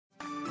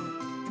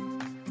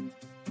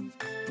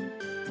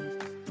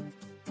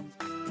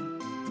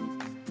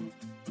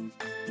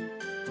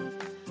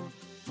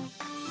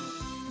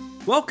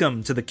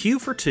Welcome to the Q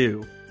for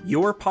Two,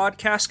 your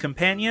podcast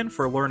companion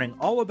for learning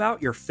all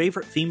about your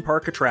favorite theme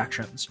park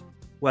attractions.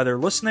 Whether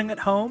listening at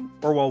home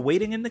or while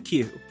waiting in the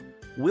queue,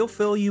 we'll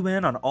fill you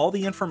in on all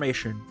the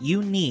information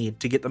you need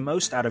to get the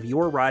most out of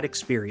your ride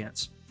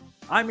experience.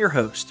 I'm your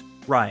host,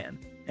 Ryan,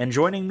 and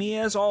joining me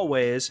as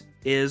always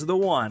is the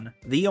one,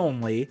 the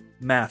only,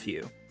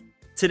 Matthew.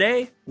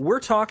 Today, we're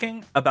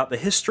talking about the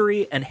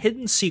history and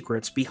hidden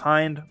secrets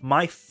behind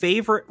my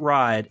favorite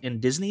ride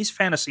in Disney's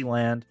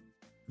Fantasyland,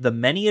 The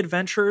Many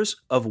Adventures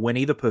of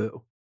Winnie the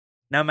Pooh.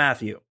 Now,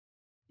 Matthew,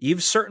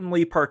 you've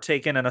certainly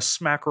partaken in a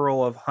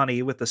smackerel of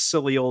honey with the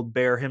silly old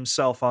bear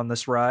himself on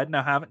this ride,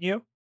 now haven't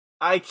you?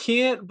 I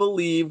can't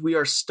believe we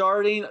are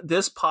starting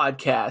this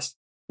podcast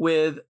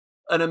with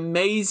an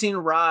amazing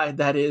ride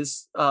that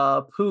is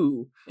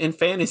Pooh in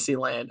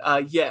Fantasyland.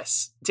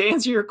 Yes, to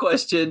answer your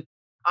question,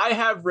 I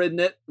have ridden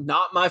it.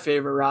 Not my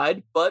favorite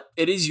ride, but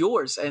it is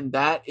yours. And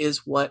that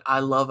is what I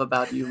love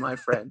about you, my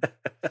friend.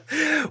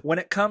 When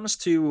it comes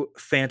to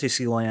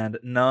Fantasyland,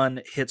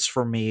 none hits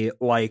for me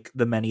like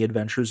The Many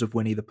Adventures of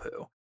Winnie the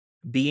Pooh.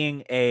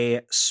 Being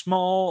a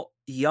small,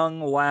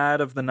 young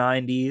lad of the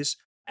 90s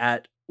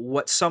at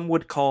what some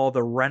would call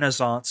the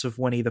Renaissance of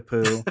Winnie the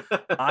Pooh,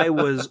 I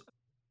was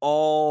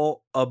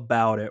all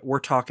about it. We're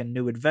talking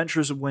New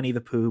Adventures of Winnie the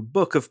Pooh,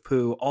 Book of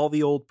Pooh, all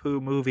the old Pooh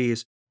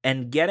movies.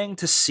 And getting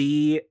to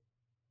see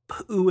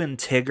Pooh and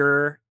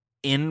Tigger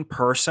in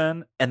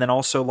person, and then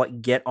also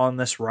like get on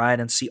this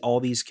ride and see all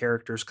these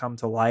characters come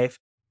to life,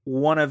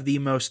 one of the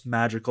most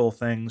magical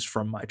things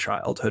from my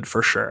childhood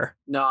for sure.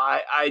 No,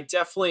 I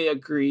definitely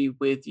agree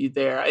with you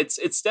there.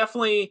 It's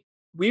definitely,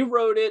 we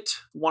rode it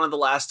one of the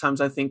last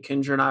times I think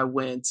Kendra and I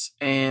went,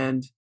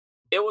 and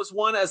it was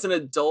one as an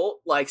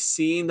adult, like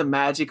seeing the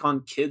magic on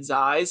kids'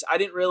 eyes. I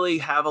didn't really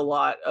have a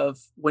lot of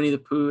Winnie the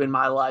Pooh in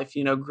my life,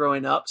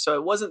 growing up. So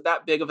it wasn't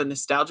that big of a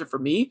nostalgia for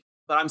me,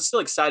 but I'm still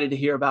excited to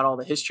hear about all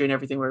the history and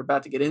everything we're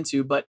about to get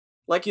into. But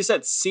like you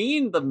said,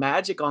 seeing the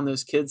magic on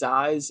those kids'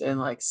 eyes and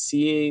like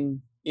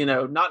seeing,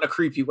 not in a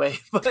creepy way,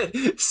 but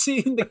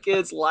seeing the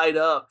kids light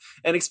up,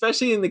 and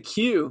especially in the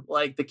queue,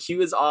 like the queue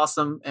is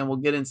awesome. And we'll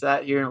get into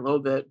that here in a little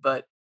bit,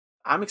 but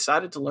I'm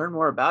excited to learn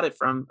more about it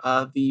from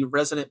the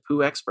resident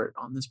Pooh expert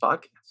on this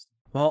podcast.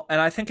 Well, and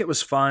I think it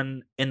was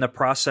fun in the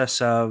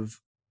process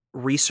of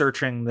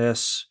researching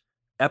this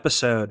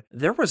episode.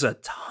 There was a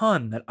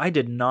ton that I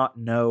did not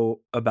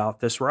know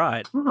about this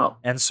ride. Oh.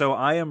 And so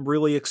I am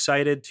really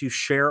excited to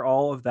share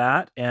all of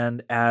that.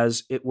 And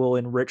as it will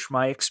enrich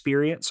my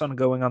experience on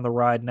going on the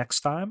ride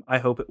next time, I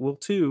hope it will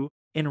too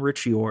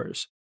enrich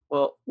yours.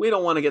 Well, we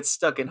don't want to get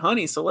stuck in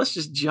honey, so let's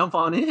just jump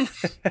on in.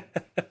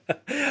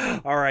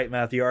 All right,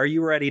 Matthew, are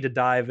you ready to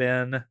dive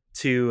in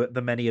to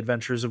The Many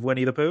Adventures of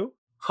Winnie the Pooh?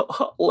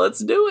 Let's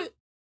do it.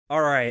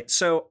 All right,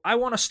 so I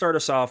want to start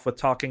us off with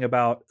talking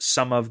about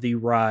some of the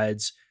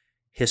ride's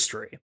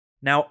history.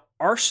 Now,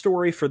 our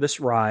story for this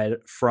ride,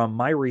 from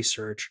my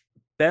research,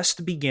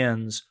 best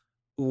begins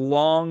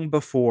long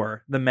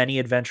before The Many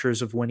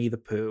Adventures of Winnie the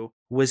Pooh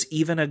was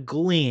even a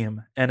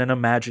gleam in an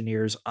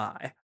Imagineer's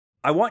eye.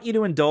 I want you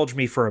to indulge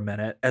me for a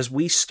minute as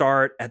we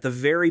start at the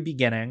very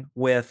beginning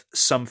with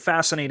some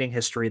fascinating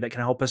history that can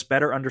help us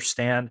better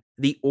understand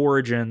the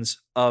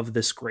origins of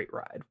this great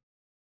ride.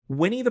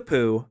 Winnie the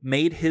Pooh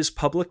made his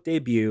public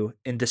debut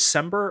in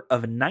December of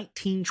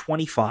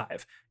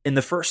 1925 in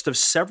the first of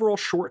several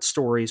short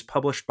stories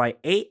published by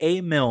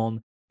A.A.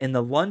 Milne in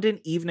the London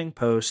Evening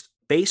Post,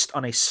 based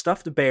on a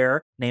stuffed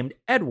bear named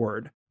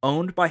Edward,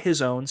 owned by his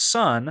own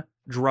son,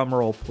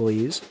 drumroll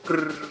please,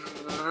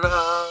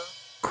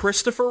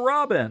 Christopher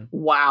Robin.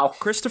 Wow.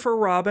 Christopher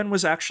Robin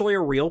was actually a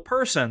real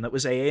person that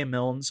was A.A.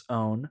 Milne's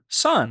own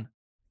son.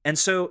 And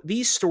so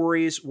these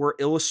stories were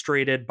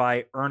illustrated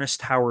by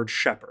Ernest Howard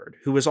Shepard,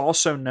 who was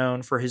also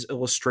known for his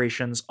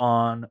illustrations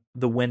on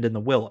The Wind in the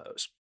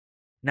Willows.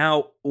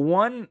 Now,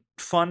 one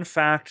fun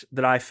fact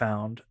that I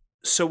found,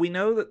 so we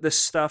know that this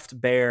stuffed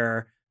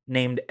bear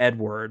named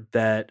Edward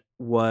that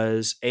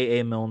was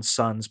A.A. Milne's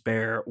son's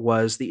bear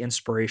was the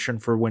inspiration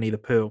for Winnie the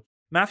Pooh.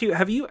 Matthew,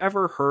 have you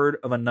ever heard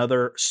of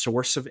another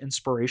source of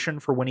inspiration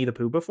for Winnie the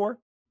Pooh before?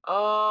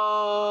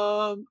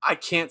 I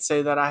can't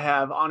say that I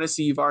have.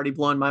 Honestly, you've already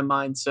blown my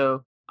mind,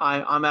 so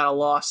I'm at a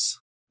loss.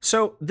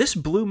 So this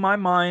blew my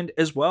mind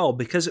as well,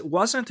 because it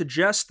wasn't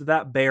just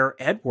that bear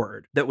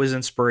Edward that was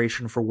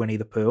inspiration for Winnie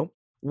the Pooh.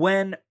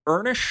 When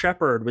Ernest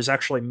Shepard was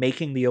actually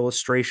making the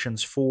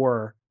illustrations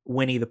for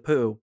Winnie the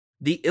Pooh,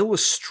 the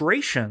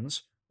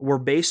illustrations were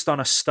based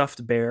on a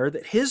stuffed bear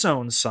that his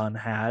own son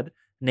had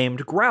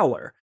named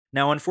Growler.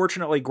 Now,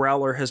 unfortunately,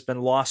 Growler has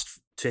been lost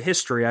to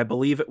history. I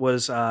believe it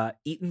was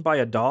eaten by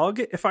a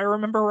dog, if I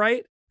remember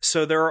right.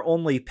 So there are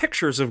only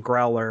pictures of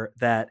Growler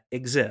that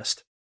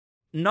exist.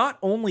 Not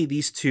only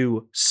these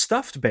two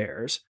stuffed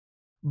bears,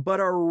 but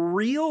a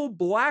real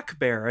black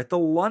bear at the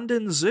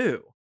London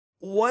Zoo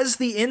was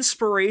the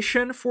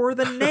inspiration for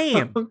the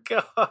name. Oh,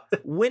 God.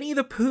 Winnie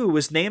the Pooh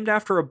was named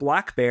after a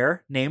black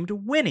bear named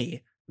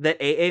Winnie that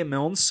A.A.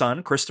 Milne's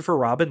son, Christopher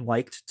Robin,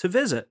 liked to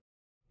visit.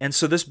 And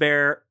so this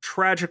bear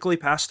tragically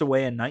passed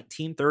away in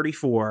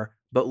 1934,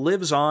 but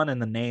lives on in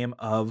the name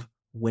of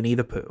Winnie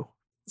the Pooh.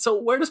 So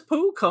where does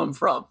Pooh come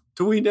from?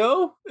 Do we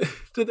know?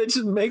 Did they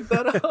just make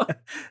that up?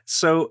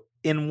 So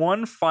in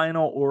one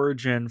final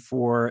origin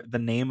for the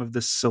name of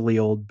this silly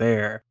old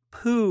bear,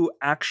 Pooh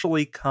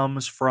actually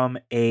comes from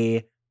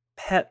a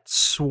pet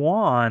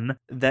swan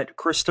that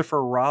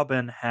Christopher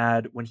Robin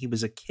had when he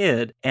was a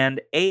kid. And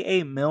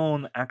A.A.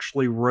 Milne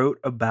actually wrote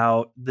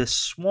about this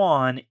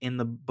swan in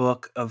the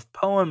book of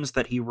poems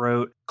that he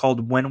wrote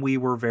called When We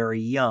Were Very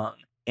Young.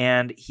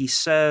 And he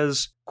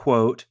says,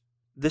 quote,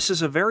 "This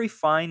is a very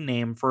fine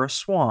name for a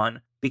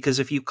swan, because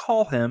if you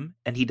call him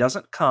and he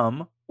doesn't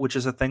come, which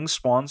is a thing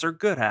swans are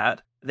good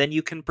at, then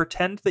you can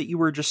pretend that you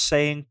were just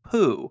saying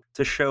Pooh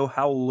to show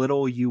how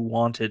little you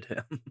wanted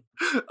him."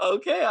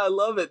 Okay, I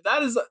love it.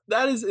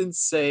 That is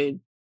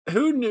insane.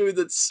 Who knew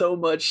that so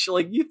much?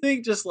 Like, you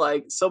think just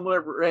like some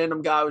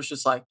random guy was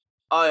just like,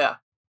 oh yeah,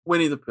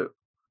 Winnie the Pooh.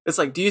 It's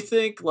like, do you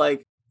think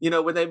like,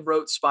 when they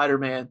wrote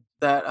Spider-Man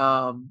that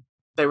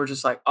they were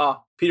just like,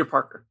 oh, Peter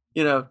Parker.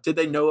 Did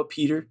they know a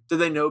Peter? Did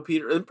they know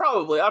Peter? And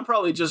I'm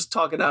probably just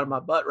talking out of my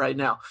butt right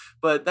now.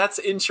 But that's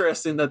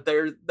interesting that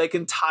they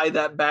can tie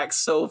that back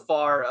so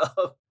far.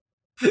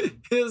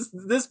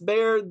 This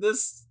bear,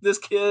 this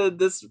kid,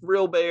 this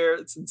real bear,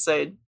 it's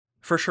insane.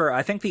 For sure.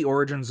 I think the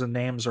origins of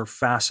names are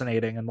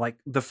fascinating. And like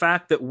the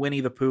fact that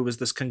Winnie the Pooh was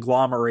this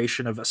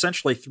conglomeration of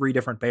essentially 3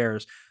 different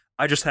bears,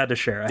 I just had to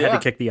share. I had to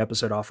kick the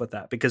episode off with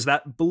that because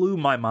that blew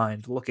my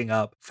mind looking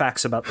up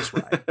facts about this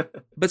ride.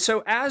 But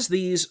so as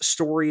these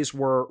stories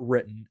were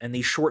written and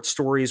these short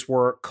stories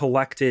were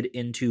collected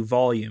into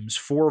volumes,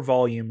 4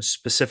 volumes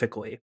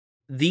specifically,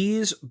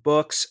 these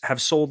books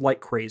have sold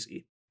like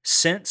crazy.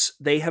 Since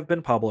they have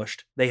been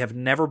published, they have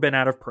never been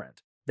out of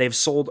print. They've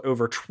sold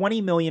over 20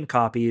 million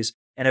copies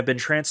and have been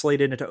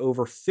translated into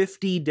over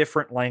 50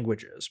 different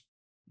languages.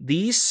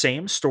 These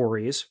same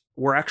stories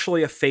were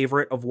actually a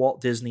favorite of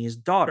Walt Disney's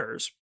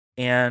daughters,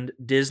 and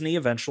Disney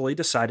eventually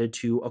decided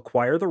to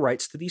acquire the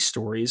rights to these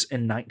stories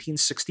in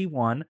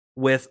 1961,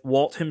 with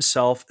Walt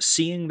himself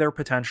seeing their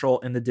potential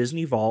in the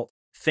Disney Vault,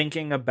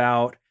 thinking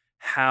about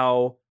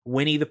how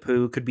Winnie the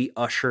Pooh could be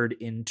ushered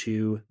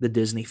into the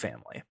Disney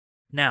family.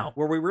 Now,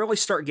 where we really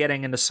start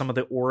getting into some of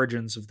the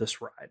origins of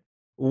this ride.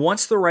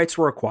 Once the rights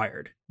were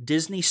acquired,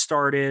 Disney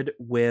started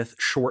with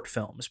short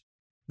films.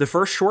 The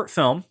first short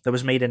film that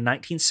was made in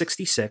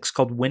 1966,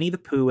 called Winnie the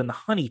Pooh and the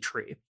Honey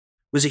Tree,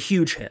 was a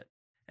huge hit.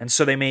 And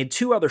so they made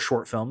 2 other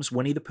short films,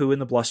 Winnie the Pooh and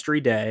the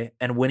Blustery Day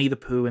and Winnie the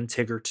Pooh and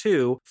Tigger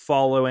 2,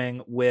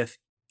 following with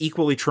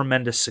equally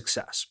tremendous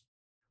success.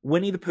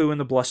 Winnie the Pooh and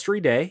the Blustery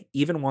Day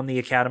even won the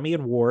Academy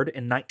Award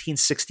in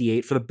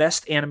 1968 for the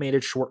Best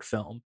Animated Short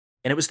Film,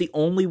 and it was the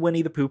only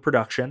Winnie the Pooh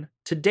production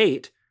to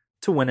date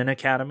to win an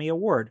Academy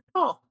Award.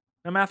 Oh.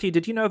 Now, Matthew,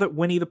 did you know that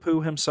Winnie the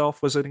Pooh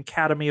himself was an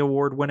Academy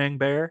Award-winning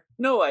bear?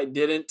 No, I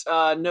didn't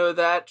know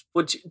that.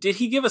 Did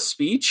he give a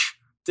speech?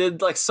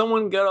 Did like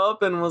someone get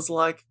up and was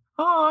like,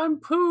 "Oh, I'm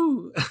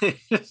Pooh"?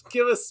 Just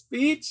give a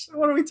speech?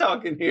 What are we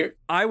talking here?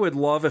 I would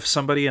love if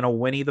somebody in a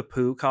Winnie the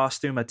Pooh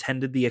costume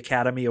attended the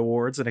Academy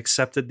Awards and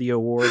accepted the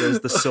award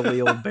as the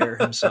silly old bear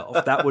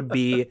himself. That would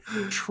be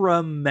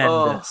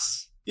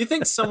tremendous. You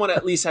think someone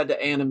at least had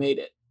to animate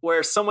it,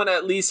 where someone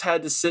at least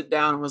had to sit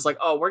down and was like,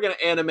 oh, we're going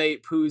to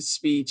animate Pooh's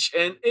speech.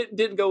 And it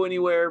didn't go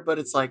anywhere, but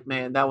it's like,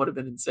 man, that would have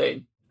been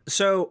insane.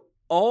 So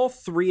all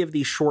 3 of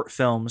these short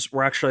films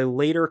were actually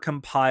later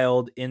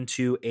compiled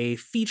into a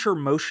feature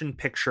motion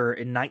picture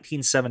in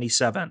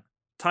 1977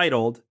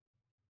 titled,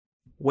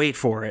 wait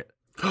for it,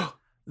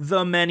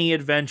 The Many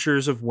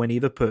Adventures of Winnie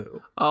the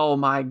Pooh. Oh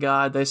my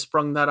God, they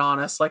sprung that on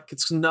us like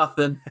it's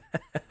nothing.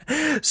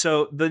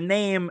 So the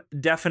name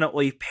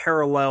definitely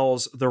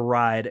parallels the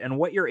ride, and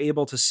what you're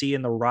able to see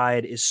in the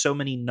ride is so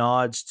many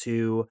nods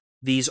to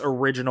these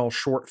original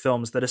short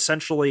films that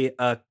essentially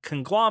a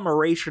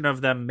conglomeration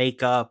of them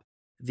make up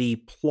the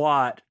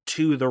plot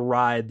to the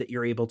ride that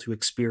you're able to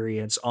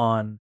experience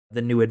on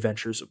The New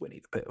Adventures of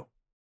Winnie the Pooh.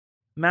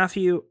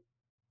 Matthew,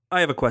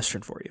 I have a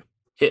question for you.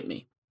 Hit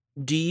me.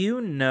 Do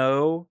you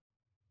know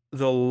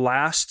the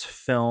last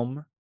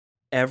film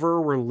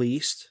ever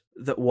released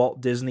that Walt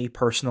Disney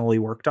personally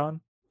worked on?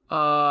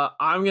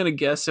 I'm going to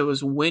guess it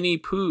was Winnie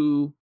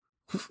Pooh.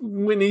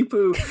 Winnie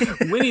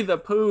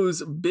the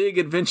Pooh's Big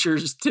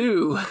Adventures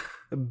 2.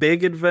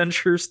 Big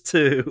Adventures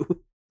 2.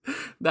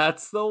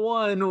 That's the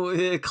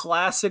one.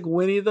 Classic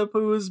Winnie the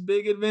Pooh's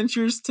Big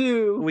Adventures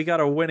 2. We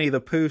got a Winnie the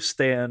Pooh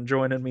stan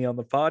joining me on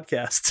the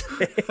podcast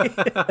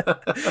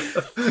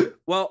today.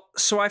 Well,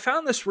 so I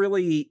found this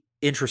really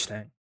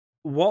interesting.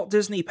 Walt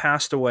Disney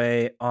passed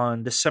away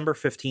on December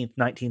 15th,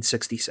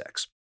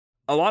 1966.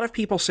 A lot of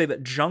people say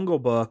that Jungle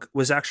Book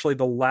was actually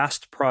the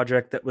last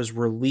project that was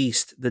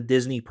released that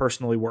Disney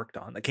personally worked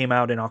on, that came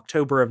out in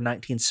October of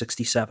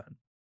 1967.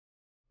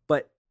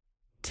 But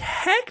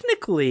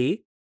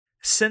technically,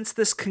 since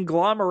this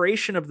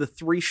conglomeration of the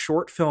 3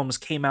 short films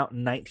came out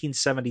in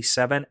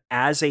 1977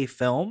 as a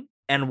film,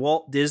 and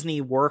Walt Disney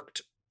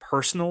worked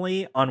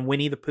personally on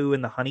Winnie the Pooh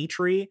and the Honey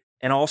Tree,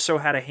 and also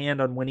had a hand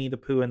on Winnie the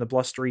Pooh and the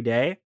Blustery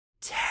Day,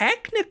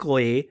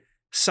 technically,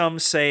 some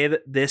say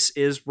that this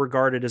is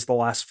regarded as the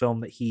last film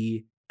that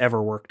he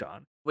ever worked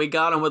on. We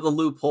got him with a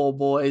loophole,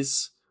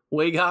 boys.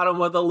 We got him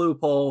with a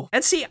loophole.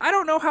 And see, I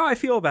don't know how I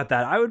feel about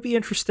that. I would be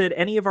interested,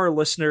 any of our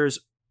listeners,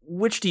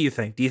 which do you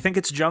think? Do you think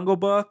it's Jungle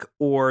Book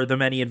or The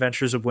Many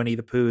Adventures of Winnie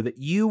the Pooh that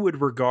you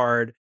would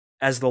regard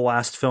as the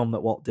last film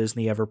that Walt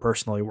Disney ever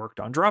personally worked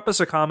on? Drop us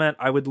a comment.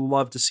 I would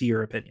love to see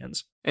your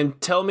opinions. And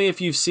tell me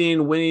if you've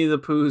seen Winnie the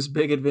Pooh's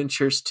Big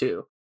Adventures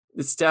too.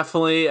 It's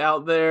definitely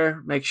out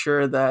there. Make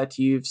sure that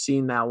you've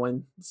seen that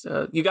one.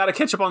 So you got to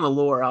catch up on the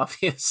lore,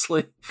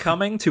 obviously.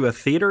 Coming to a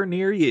theater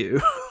near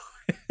you.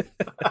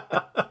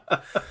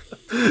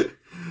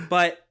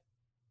 But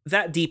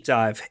that deep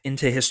dive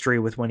into history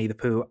with Winnie the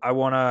Pooh, I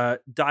want to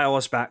dial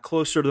us back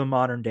closer to the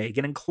modern day,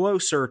 getting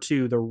closer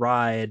to the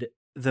ride,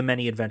 The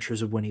Many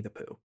Adventures of Winnie the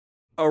Pooh.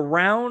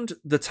 Around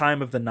the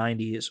time of the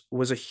 90s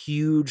was a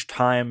huge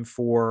time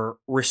for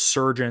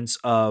resurgence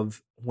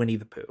of Winnie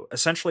the Pooh.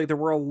 Essentially, there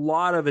were a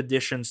lot of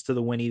additions to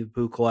the Winnie the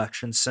Pooh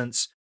collection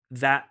since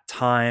that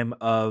time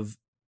of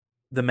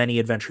The Many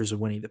Adventures of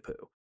Winnie the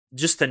Pooh.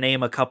 Just to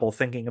name a couple,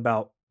 thinking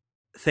about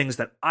things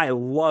that I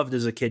loved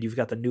as a kid, you've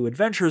got the New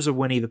Adventures of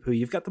Winnie the Pooh,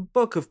 you've got the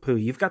Book of Pooh,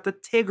 you've got the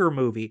Tigger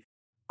movie.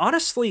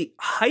 Honestly,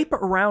 hype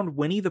around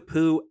Winnie the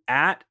Pooh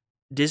at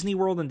Disney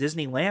World and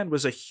Disneyland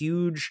was a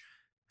huge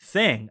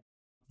thing.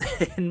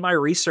 In my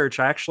research,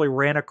 I actually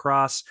ran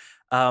across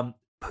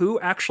Pooh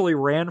actually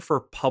ran for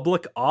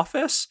public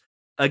office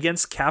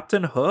against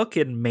Captain Hook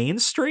in Main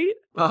Street.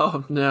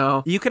 Oh,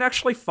 no. You can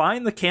actually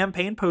find the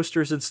campaign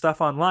posters and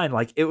stuff online.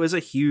 Like, it was a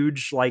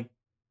huge,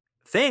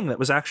 thing that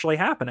was actually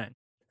happening.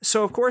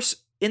 So, of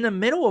course, in the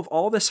middle of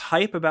all this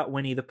hype about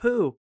Winnie the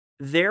Pooh,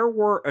 there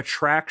were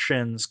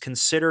attractions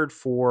considered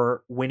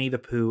for Winnie the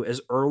Pooh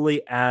as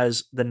early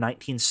as the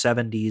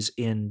 1970s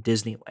in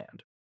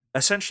Disneyland.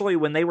 Essentially,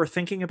 when they were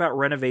thinking about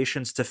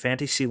renovations to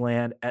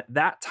Fantasyland at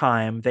that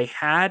time, they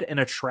had an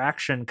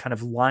attraction kind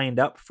of lined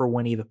up for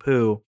Winnie the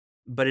Pooh,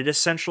 but it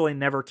essentially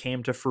never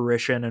came to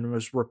fruition and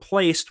was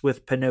replaced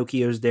with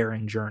Pinocchio's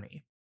Daring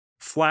Journey.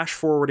 Flash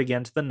forward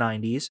again to the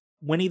 90s,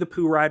 Winnie the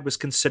Pooh ride was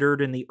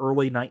considered in the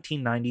early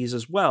 1990s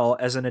as well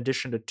as an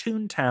addition to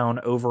Toontown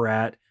over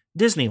at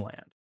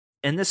Disneyland.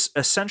 And this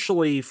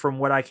essentially, from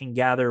what I can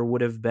gather,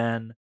 would have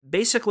been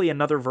basically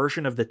another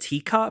version of the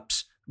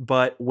teacups,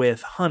 but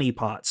with honey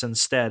pots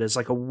instead, as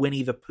like a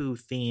Winnie the Pooh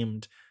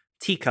themed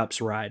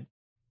teacups ride.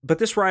 But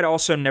this ride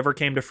also never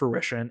came to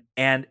fruition,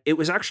 and it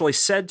was actually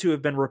said to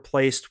have been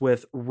replaced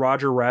with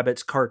Roger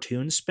Rabbit's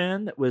Cartoon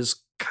Spin that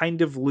was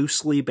kind of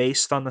loosely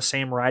based on the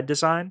same ride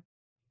design.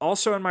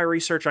 Also in my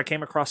research, I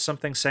came across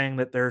something saying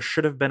that there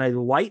should have been a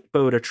light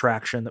boat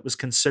attraction that was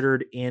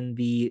considered in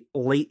the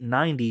late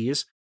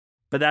 90s,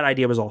 but that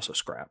idea was also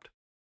scrapped.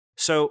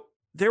 So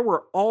there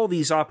were all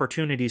these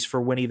opportunities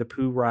for Winnie the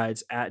Pooh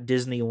rides at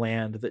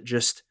Disneyland that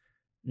just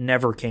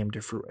never came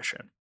to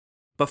fruition.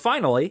 But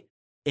finally,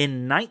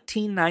 in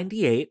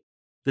 1998,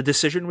 the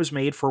decision was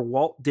made for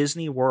Walt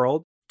Disney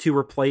World to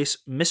replace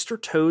Mr.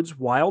 Toad's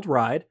Wild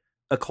Ride,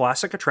 a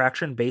classic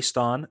attraction based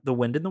on The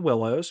Wind in the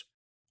Willows,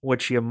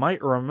 which you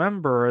might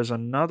remember as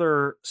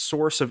another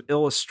source of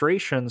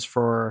illustrations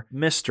for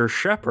Mr.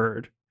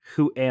 Shepherd,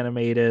 who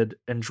animated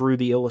and drew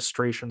the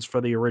illustrations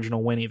for the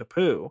original Winnie the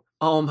Pooh.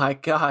 Oh my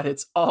God,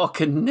 it's all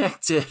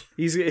connected.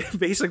 He's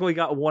basically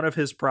got one of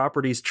his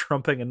properties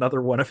trumping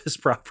another one of his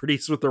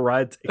properties with the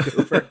ride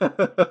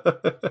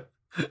takeover.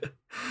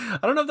 I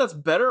don't know if that's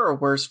better or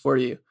worse for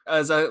you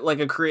as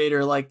a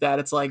creator like that.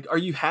 It's like, are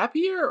you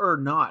happier or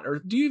not? Or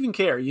do you even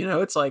care?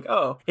 It's like,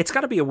 oh. It's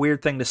got to be a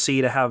weird thing to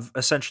see, to have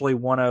essentially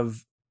one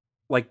of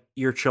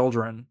your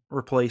children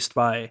replaced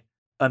by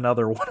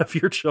another one of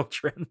your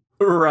children.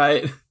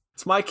 Right.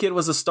 So my kid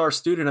was a star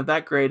student of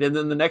that grade, and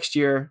then the next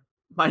year,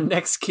 my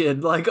next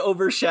kid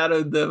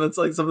overshadowed them. It's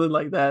like something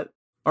like that.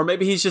 Or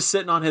maybe he's just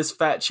sitting on his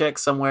fat check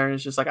somewhere and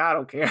it's just like, I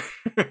don't care.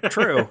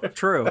 True.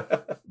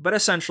 But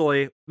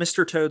essentially,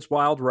 Mr. Toad's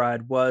Wild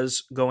Ride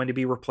was going to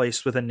be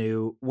replaced with a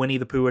new Winnie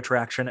the Pooh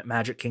attraction at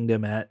Magic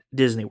Kingdom at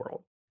Disney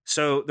World.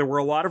 So there were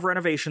a lot of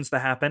renovations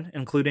that happened,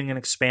 including an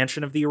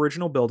expansion of the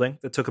original building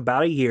that took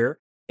about a year,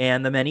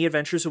 and The Many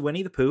Adventures of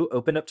Winnie the Pooh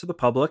opened up to the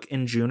public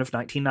in June of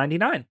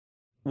 1999.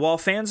 While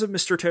fans of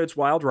Mr. Toad's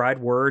Wild Ride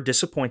were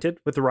disappointed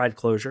with the ride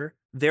closure,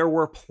 there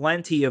were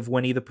plenty of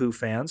Winnie the Pooh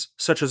fans,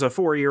 such as a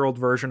 4-year-old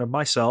version of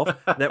myself,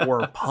 that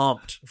were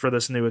pumped for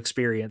this new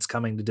experience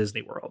coming to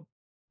Disney World.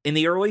 In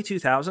the early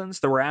 2000s,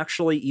 there were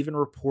actually even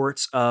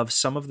reports of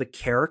some of the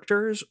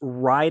characters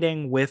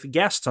riding with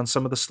guests on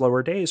some of the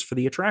slower days for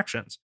the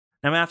attractions.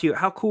 Now, Matthew,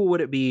 how cool would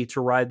it be to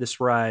ride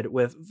this ride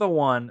with the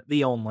one,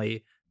 the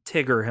only,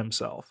 Tigger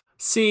himself?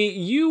 See,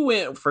 you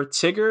went for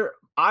Tigger.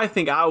 I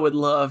think I would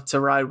love to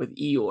ride with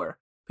Eeyore,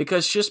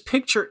 because just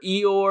picture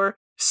Eeyore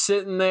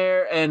sitting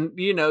there and,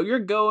 you're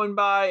going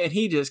by and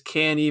he just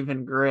can't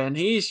even grin.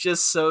 He's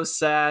just so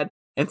sad.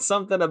 And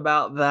something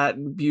about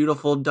that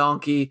beautiful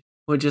donkey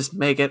would just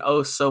make it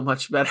so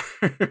much better.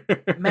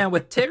 Man,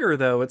 with Tigger,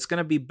 though, it's going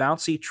to be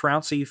bouncy,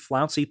 trouncy,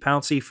 flouncy,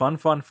 pouncy,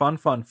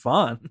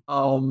 fun.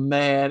 Oh,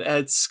 man,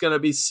 it's going to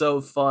be so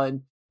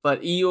fun.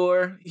 But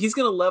Eeyore, he's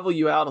going to level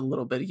you out a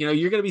little bit. You know,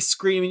 you're going to be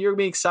screaming, you're going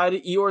to be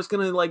excited. Eeyore's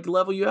going to like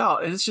level you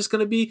out. And it's just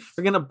going to be,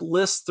 you're going to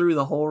bliss through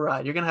the whole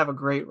ride. You're going to have a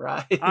great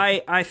ride.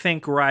 I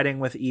think riding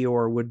with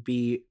Eeyore would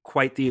be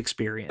quite the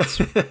experience.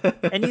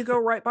 And you go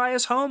right by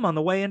his home on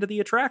the way into the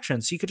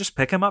attraction. So you could just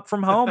pick him up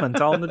from home and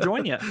tell him to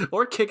join you.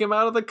 Or kick him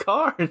out of the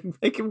car and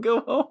make him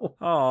go home.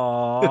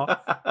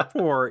 Aw,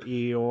 poor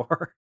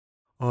Eeyore.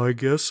 I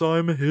guess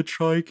I'm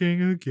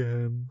hitchhiking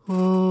again.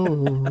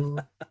 Oh.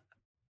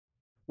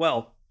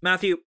 Well,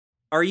 Matthew,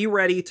 are you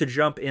ready to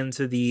jump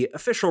into the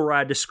official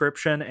ride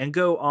description and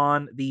go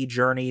on the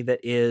journey that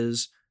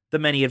is The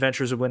Many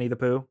Adventures of Winnie the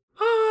Pooh?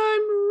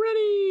 I'm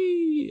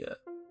ready!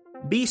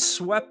 Be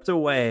swept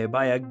away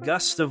by a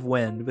gust of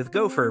wind with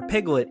Gopher,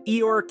 Piglet,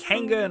 Eeyore,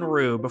 Kanga, and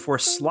Roo before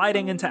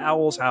sliding into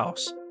Owl's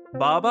house.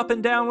 Bob up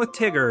and down with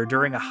Tigger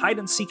during a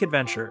hide-and-seek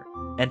adventure.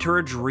 Enter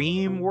a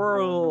dream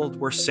world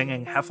where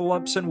singing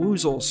heffalumps and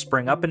woozles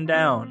spring up and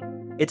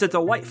down. It's a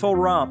delightful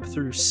romp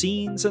through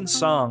scenes and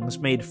songs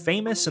made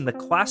famous in the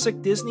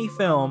classic Disney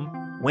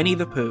film Winnie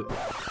the Pooh,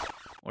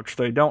 which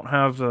they don't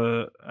have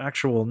the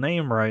actual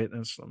name right.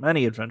 It's The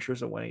Many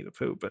Adventures of Winnie the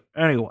Pooh, but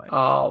anyway.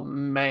 Oh,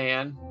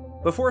 man.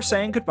 Before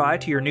saying goodbye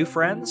to your new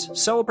friends,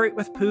 celebrate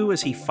with Pooh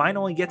as he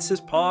finally gets his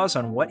paws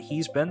on what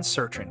he's been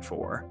searching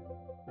for.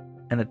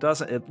 And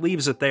it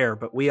leaves it there,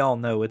 but we all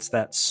know it's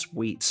that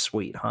sweet,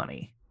 sweet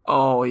honey.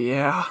 Oh,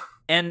 yeah.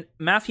 And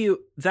Matthew,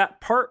 that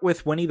part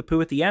with Winnie the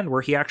Pooh at the end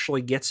where he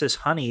actually gets his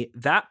honey,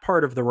 that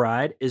part of the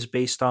ride is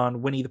based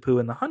on Winnie the Pooh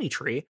and the Honey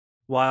Tree,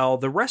 while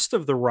the rest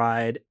of the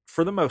ride,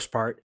 for the most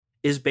part,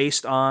 is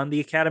based on the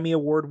Academy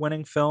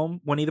Award-winning film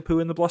Winnie the Pooh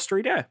and the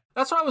Blustery Day.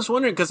 That's what I was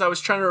wondering, because I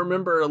was trying to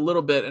remember a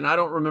little bit, and I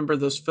don't remember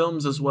those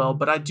films as well,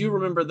 but I do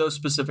remember those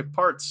specific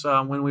parts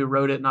when we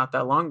wrote it not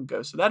that long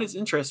ago. So that is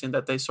interesting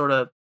that they sort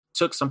of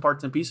took some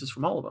parts and pieces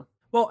from all of them.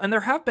 Well, and there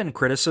have been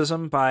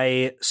criticism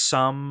by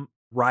some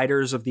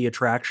riders of the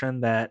attraction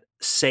that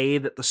say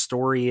that the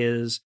story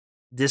is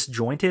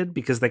disjointed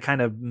because they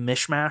kind of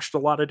mishmashed a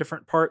lot of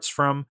different parts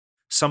from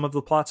some of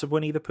the plots of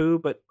Winnie the Pooh.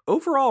 But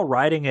overall,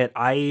 riding it,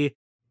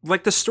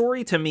 the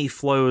story to me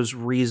flows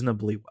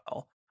reasonably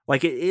well.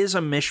 Like, it is a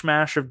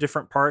mishmash of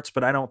different parts,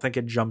 but I don't think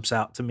it jumps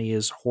out to me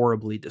as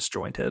horribly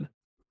disjointed.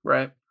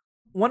 Right.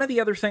 One of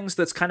the other things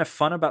that's kind of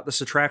fun about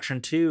this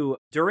attraction too,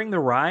 during the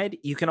ride,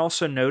 you can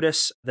also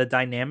notice the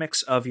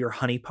dynamics of your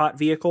honeypot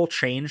vehicle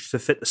change to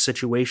fit the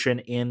situation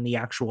in the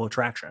actual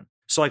attraction.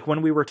 So like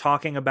when we were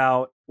talking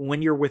about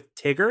when you're with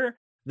Tigger,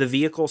 the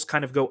vehicles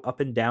kind of go up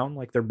and down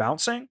like they're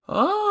bouncing.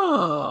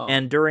 Oh.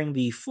 And during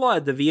the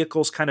flood, the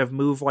vehicles kind of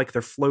move like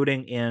they're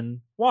floating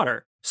in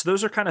water. So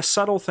those are kind of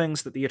subtle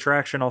things that the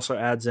attraction also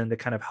adds in to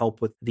kind of help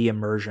with the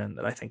immersion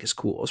that I think is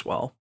cool as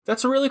well.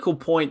 That's a really cool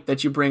point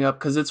that you bring up,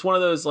 because it's one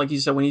of those, like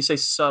you said, when you say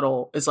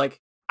subtle, it's like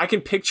I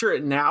can picture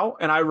it now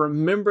and I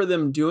remember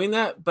them doing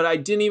that, but I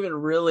didn't even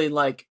really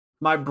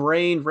my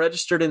brain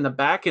registered in the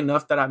back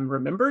enough that I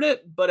remembered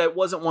it, but it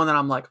wasn't one that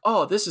I'm like,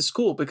 oh, this is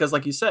cool, because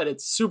like you said,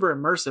 it's super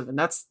immersive, and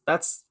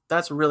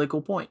that's a really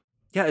cool point.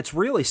 Yeah, it's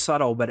really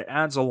subtle, but it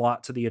adds a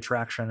lot to the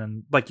attraction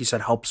and, like you said,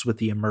 helps with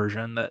the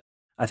immersion that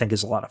I think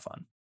is a lot of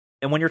fun.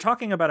 And when you're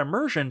talking about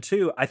immersion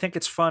too, I think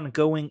it's fun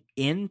going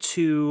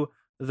into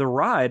the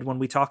ride when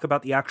we talk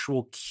about the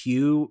actual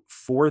queue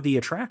for the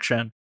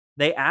attraction.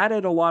 They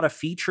added a lot of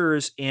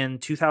features in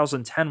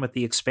 2010 with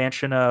the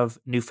expansion of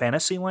New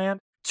Fantasyland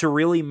to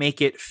really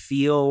make it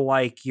feel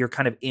like you're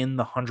kind of in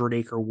the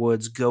 100-acre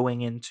woods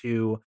going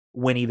into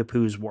Winnie the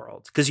Pooh's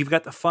world. Because you've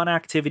got the fun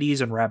activities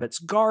in Rabbit's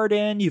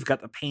Garden, you've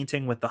got the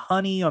painting with the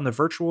honey on the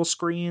virtual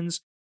screens,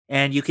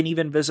 and you can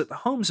even visit the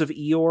homes of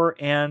Eeyore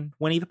and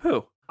Winnie the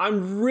Pooh.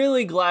 I'm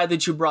really glad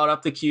that you brought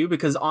up the queue,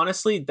 because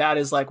honestly, that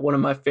is like one of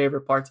my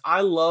favorite parts.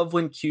 I love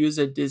when queues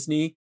at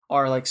Disney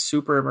are like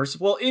super immersive.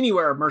 Well,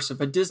 anywhere immersive,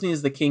 but Disney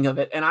is the king of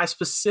it. And I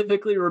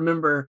specifically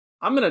remember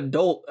I'm an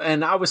adult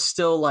and I was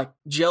still like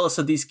jealous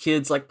of these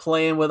kids like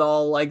playing with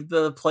all like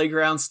the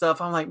playground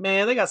stuff. I'm like,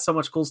 man, they got so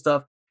much cool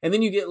stuff. And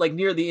then you get like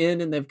near the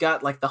end and they've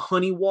got like the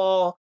honey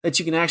wall that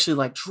you can actually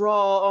like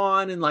draw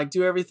on and like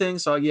do everything.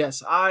 So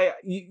yes,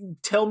 you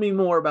tell me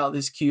more about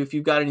this queue if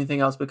you've got anything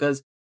else,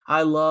 because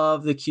I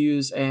love the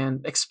queues,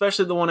 and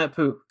especially the one at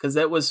Pooh, because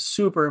that was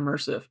super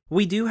immersive.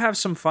 We do have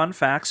some fun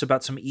facts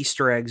about some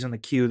Easter eggs in the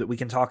queue that we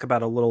can talk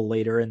about a little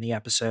later in the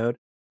episode.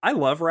 I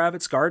love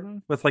Rabbit's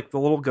Garden with like the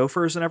little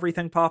gophers and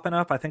everything popping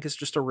up. I think it's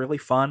just a really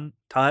fun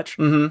touch.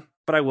 Mm-hmm.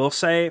 But I will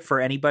say,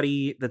 for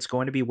anybody that's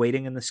going to be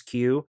waiting in this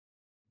queue,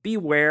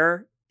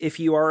 beware if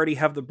you already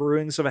have the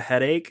brewings of a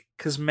headache,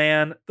 because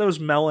man, those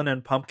melon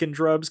and pumpkin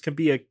drubs can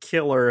be a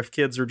killer if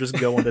kids are just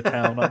going to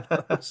town on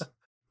those.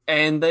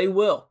 And they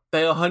will.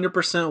 They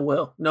 100%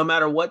 will. No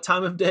matter what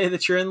time of day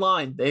that you're in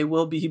line, they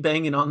will be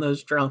banging on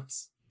those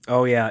drums.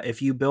 Oh yeah,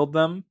 if you build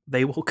them,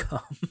 they will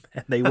come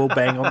and they will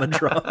bang on the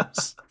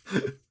drums.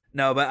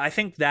 No, but I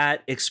think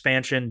that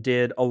expansion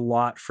did a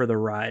lot for the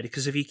ride,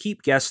 because if you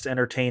keep guests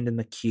entertained in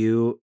the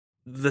queue,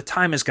 the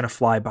time is going to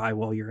fly by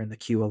while you're in the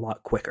queue a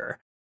lot quicker.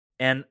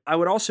 And I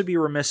would also be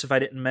remiss if I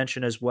didn't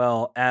mention as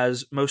well,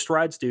 as most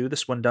rides do,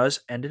 this one does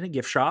end in a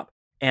gift shop.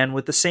 And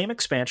with the same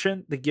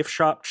expansion, the gift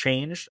shop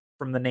changed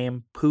from the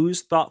name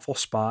Pooh's Thoughtful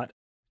Spot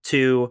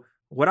to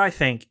what I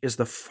think is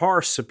the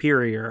far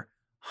superior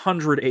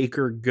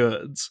 100-Acre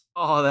Goods.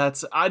 Oh,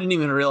 I didn't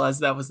even realize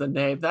that was the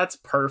name. That's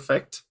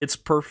perfect. It's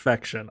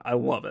perfection. I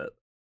love it.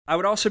 I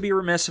would also be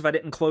remiss if I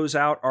didn't close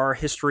out our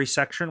history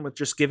section with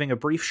just giving a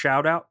brief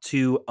shout out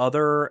to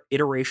other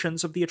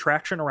iterations of the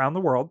attraction around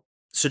the world.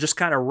 So just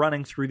kind of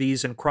running through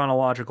these in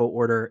chronological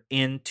order.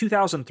 In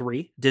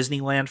 2003,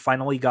 Disneyland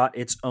finally got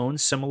its own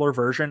similar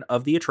version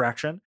of the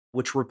attraction,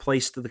 which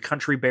replaced the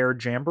Country Bear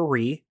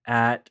Jamboree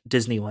at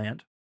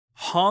Disneyland.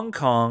 Hong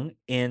Kong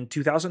in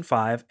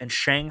 2005 and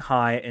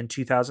Shanghai in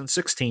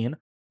 2016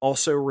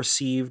 also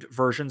received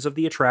versions of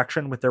the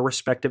attraction with their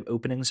respective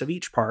openings of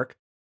each park.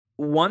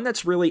 One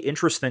that's really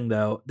interesting,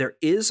 though, there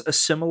is a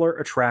similar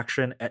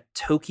attraction at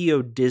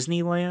Tokyo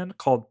Disneyland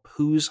called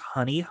Pooh's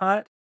Honey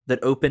Hut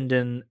that opened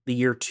in the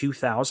year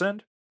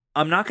 2000.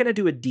 I'm not going to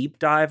do a deep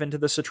dive into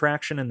this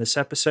attraction in this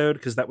episode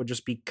because that would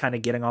just be kind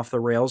of getting off the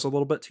rails a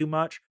little bit too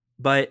much.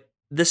 But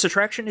this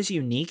attraction is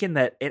unique in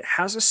that it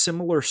has a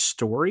similar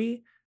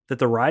story that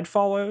the ride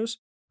follows,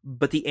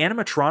 but the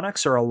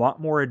animatronics are a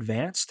lot more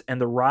advanced, and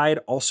the ride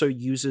also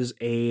uses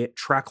a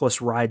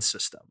trackless ride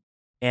system.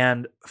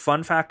 And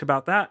fun fact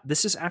about that,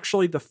 this is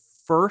actually the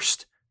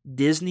first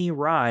Disney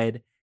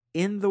ride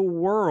in the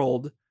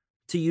world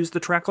to use the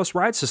trackless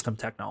ride system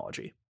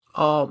technology.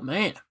 Oh,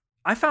 man.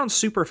 I found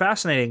super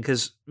fascinating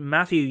because,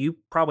 Matthew, you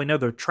probably know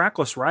the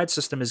trackless ride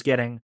system is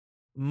getting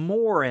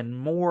more and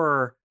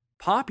more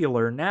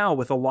popular now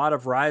with a lot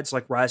of rides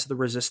like Rise of the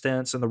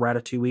Resistance and the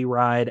Ratatouille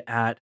ride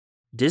at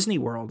Disney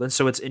World. And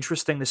so it's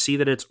interesting to see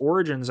that its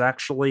origins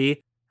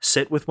actually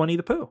sit with Winnie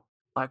the Pooh.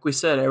 Like we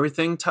said,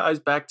 everything ties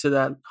back to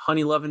that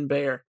honey-loving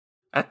bear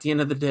at the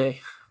end of the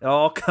day. It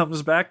all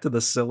comes back to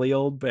the silly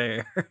old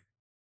bear.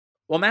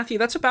 Well, Matthew,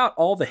 that's about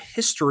all the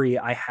history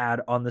I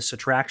had on this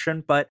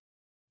attraction. But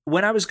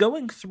when I was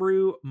going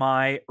through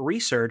my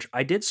research,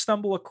 I did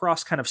stumble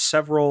across kind of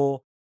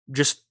several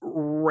just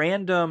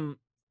random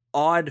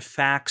odd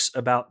facts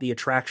about the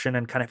attraction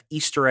and kind of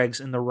Easter eggs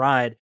in the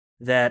ride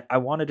that I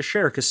wanted to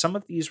share because some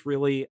of these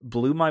really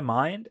blew my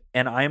mind,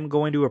 and I am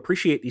going to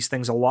appreciate these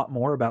things a lot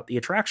more about the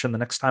attraction the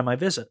next time I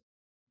visit.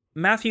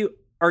 Matthew,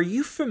 are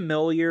you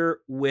familiar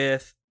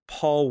with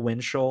Paul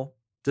Winchell?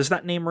 Does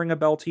that name ring a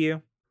bell to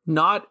you?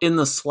 Not in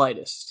the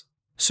slightest.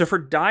 So for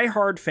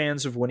diehard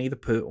fans of Winnie the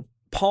Pooh,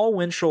 Paul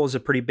Winchell is a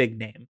pretty big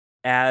name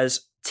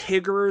as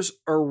Tigger's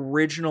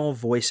original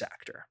voice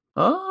actor.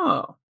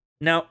 Oh.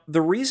 Now,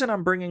 the reason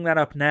I'm bringing that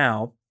up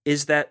now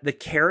is that the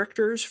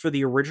characters for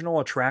the original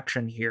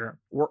attraction here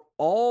were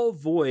all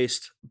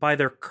voiced by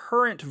their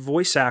current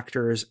voice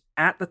actors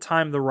at the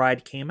time the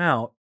ride came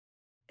out,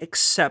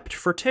 except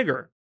for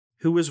Tigger,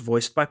 who was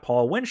voiced by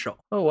Paul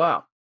Winchell. Oh,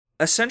 wow.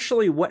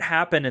 Essentially what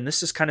happened, and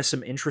this is kind of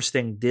some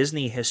interesting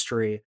Disney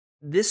history,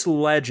 this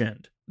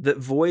legend that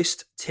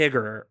voiced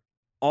Tigger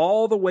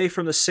all the way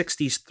from the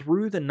 60s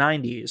through the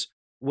 90s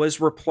was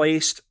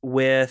replaced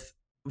with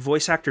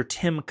voice actor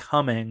Tim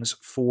Cummings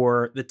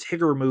for the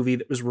Tigger movie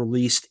that was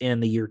released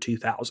in the year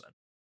 2000.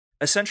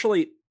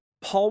 Essentially,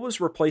 Paul was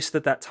replaced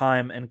at that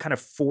time and kind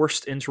of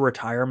forced into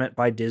retirement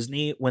by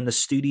Disney when the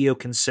studio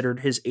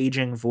considered his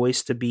aging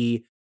voice to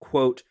be,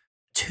 quote,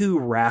 too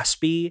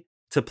raspy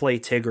to play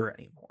Tigger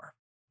anymore.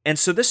 And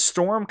so this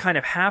storm kind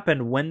of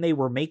happened when they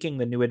were making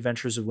the New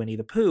Adventures of Winnie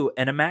the Pooh,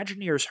 and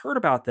Imagineers heard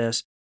about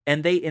this,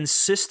 and they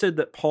insisted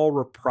that Paul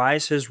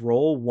reprise his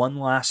role one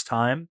last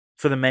time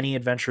for the Many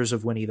Adventures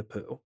of Winnie the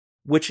Pooh,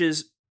 which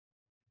is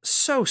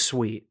so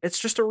sweet. It's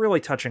just a really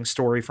touching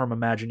story from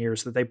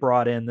Imagineers that they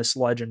brought in this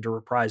legend to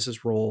reprise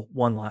his role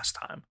one last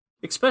time.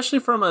 Especially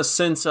from a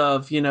sense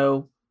of,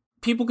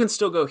 people can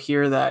still go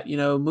hear that,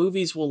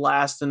 movies will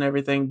last and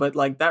everything, but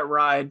like that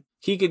ride,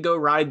 he could go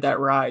ride that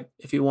ride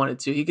if he wanted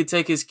to. He could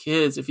take his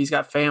kids if he's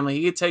got family.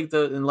 He could take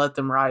and let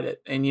them ride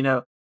it.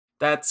 And,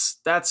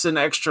 that's an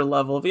extra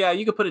level of,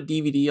 you could put a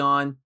DVD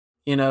on,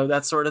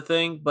 that sort of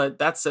thing. But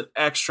that's an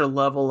extra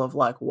level of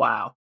like,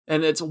 wow.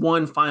 And it's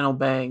one final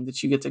bang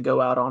that you get to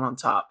go out on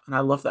top. And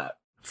I love that.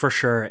 For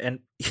sure. And,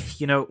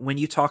 when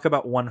you talk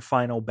about one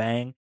final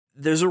bang,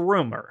 there's a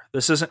rumor.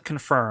 This isn't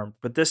confirmed,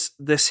 but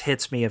this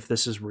hits me if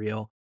this is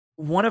real.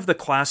 One of the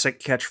classic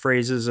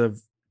catchphrases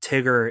of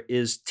Tigger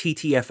is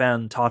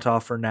TTFN, ta-ta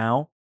for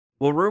now.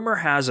 Well, rumor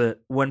has it,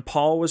 when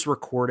Paul was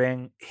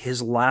recording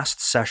his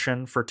last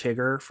session for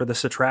Tigger for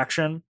this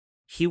attraction,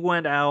 he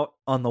went out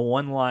on the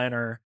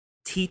one-liner,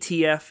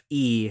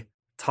 TTFE,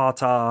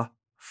 ta-ta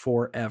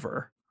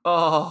forever.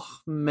 Oh,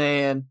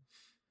 man.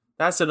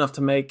 That's enough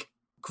to make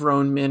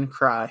grown men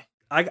cry.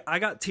 I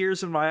got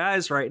tears in my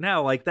eyes right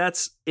now. Like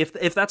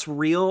if that's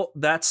real,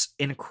 that's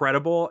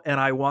incredible. And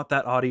I want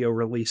that audio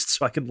released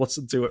so I can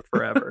listen to it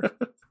forever.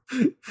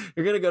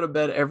 You're going to go to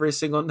bed every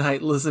single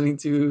night listening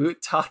to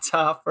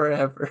Ta-Ta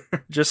Forever.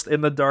 Just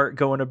in the dark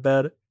going to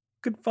bed.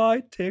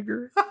 Goodbye,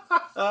 Tigger.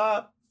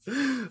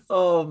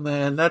 Oh,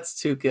 man, that's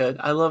too good.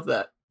 I love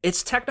that.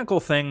 It's technical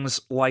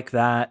things like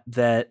that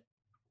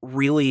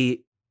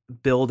really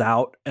build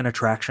out an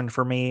attraction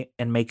for me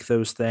and make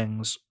those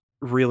things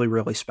really,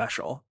 really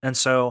special. And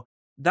so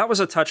that was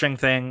a touching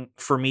thing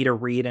for me to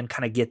read and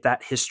kind of get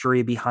that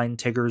history behind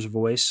Tigger's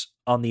voice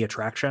on the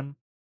attraction.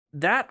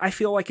 That I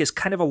feel like is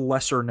kind of a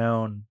lesser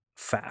known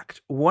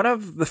fact. One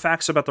of the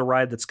facts about the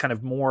ride that's kind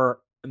of more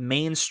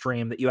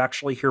mainstream that you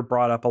actually hear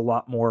brought up a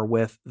lot more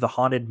with the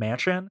Haunted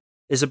Mansion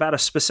is about a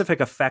specific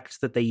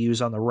effect that they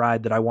use on the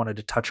ride that I wanted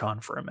to touch on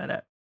for a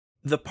minute.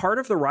 The part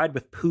of the ride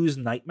with Pooh's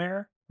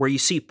Nightmare, where you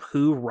see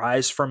Pooh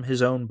rise from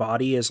his own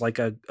body as like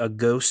a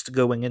ghost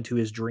going into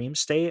his dream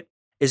state,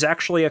 is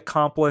actually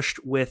accomplished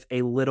with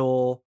a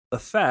little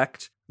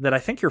effect that I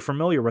think you're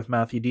familiar with,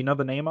 Matthew. Do you know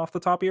the name off the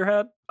top of your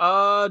head?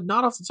 Not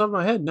off the top of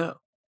my head, no.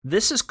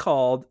 This is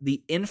called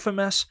the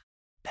infamous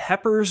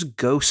Pepper's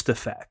Ghost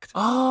Effect.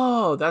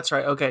 Oh, that's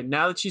right. Okay,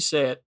 now that you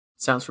say it,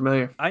 sounds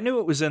familiar. I knew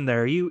it was in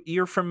there.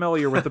 You're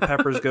familiar with the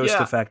Pepper's Ghost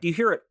Yeah. Effect. You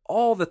hear it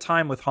all the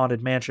time with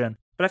Haunted Mansion,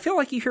 but I feel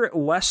like you hear it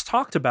less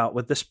talked about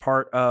with this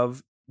part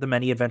of The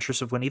Many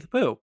Adventures of Winnie the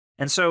Pooh.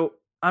 And so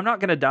I'm not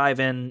going to dive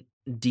in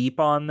deep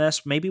on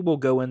this. Maybe we'll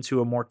go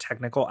into a more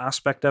technical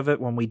aspect of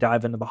it when we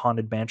dive into the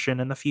Haunted Mansion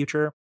in the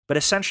future. But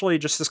essentially,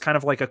 just this kind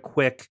of like a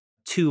quick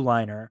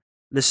two-liner.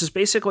 This is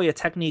basically a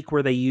technique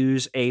where they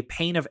use a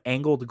pane of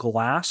angled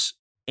glass,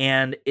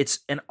 and it's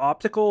an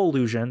optical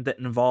illusion that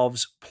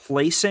involves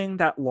placing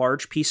that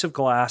large piece of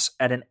glass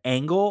at an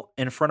angle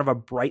in front of a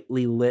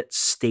brightly lit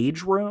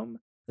stage room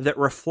that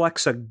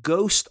reflects a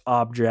ghost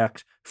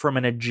object from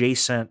an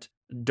adjacent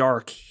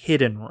dark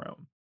hidden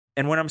room.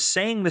 And when I'm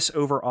saying this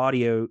over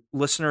audio,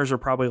 listeners are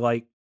probably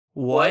like,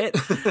 what?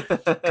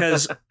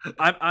 Because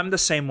I'm the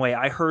same way.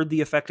 I heard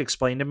the effect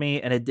explained to me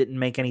and it didn't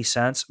make any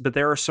sense, but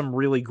there are some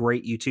really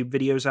great YouTube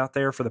videos out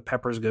there for the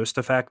Pepper's Ghost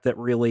Effect that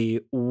really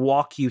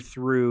walk you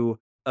through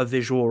a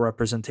visual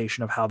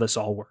representation of how this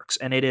all works.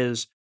 And it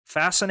is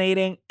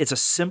fascinating. It's a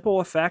simple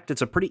effect.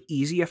 It's a pretty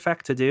easy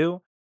effect to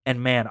do.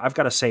 And man, I've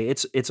got to say,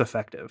 it's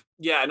effective.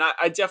 Yeah, and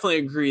I definitely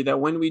agree that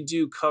when we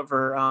do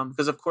cover,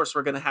 because of course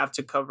we're going to have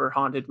to cover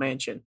Haunted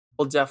Mansion,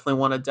 we'll definitely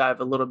want to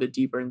dive a little bit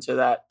deeper into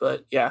that.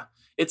 But yeah,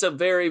 it's a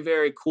very,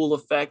 very cool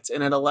effect,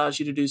 and it allows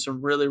you to do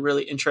some really,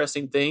 really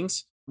interesting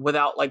things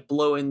without like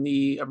blowing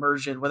the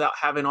immersion, without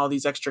having all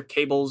these extra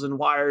cables and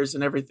wires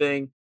and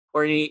everything,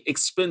 or any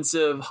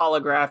expensive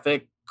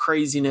holographic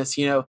craziness.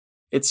 You know,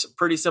 it's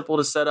pretty simple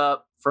to set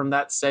up from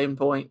that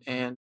standpoint,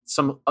 and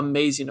some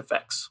amazing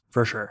effects.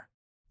 For sure.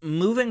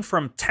 Moving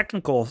from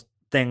technical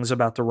things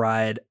about the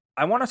ride,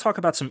 I want to talk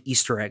about some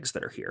Easter eggs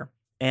that are here.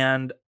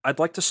 And I'd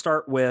like to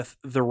start with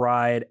the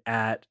ride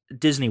at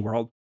Disney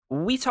World.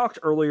 We talked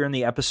earlier in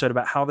the episode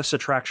about how this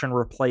attraction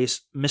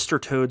replaced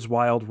Mr. Toad's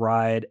Wild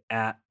Ride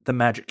at the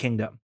Magic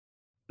Kingdom.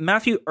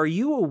 Matthew, are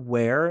you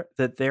aware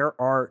that there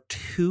are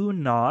 2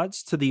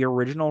 nods to the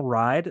original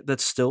ride that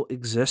still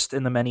exist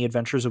in the Many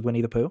Adventures of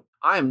Winnie the Pooh?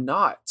 I am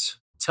not.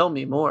 Tell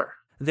me more.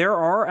 There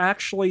are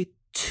actually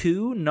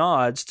 2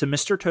 nods to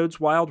Mr. Toad's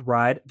Wild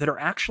Ride that are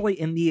actually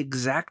in the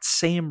exact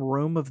same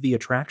room of the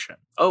attraction.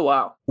 Oh,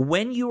 wow.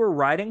 When you are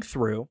riding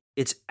through,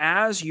 it's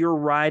as your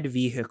ride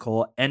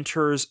vehicle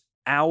enters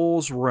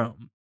Owl's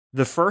room.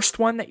 The first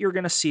one that you're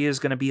going to see is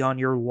going to be on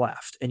your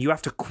left, and you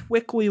have to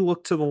quickly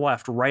look to the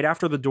left right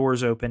after the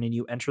doors open and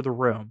you enter the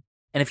room.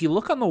 And if you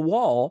look on the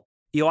wall,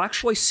 you'll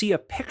actually see a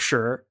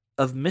picture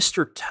of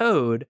Mr.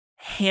 Toad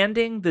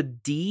handing the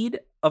deed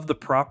of the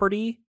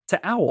property to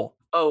Owl.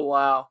 Oh,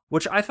 wow.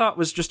 Which I thought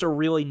was just a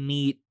really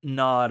neat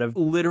nod of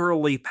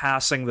literally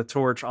passing the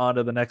torch on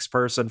to the next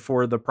person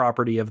for the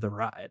property of the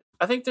ride.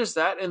 I think there's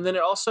that. And then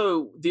it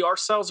also, the art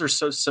styles are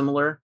so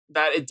similar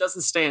that it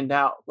doesn't stand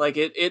out. Like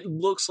it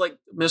looks like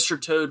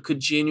Mr. Toad could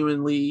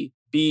genuinely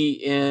be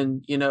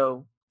in, you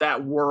know,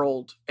 that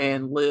world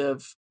and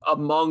live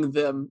among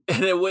them,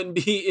 and it wouldn't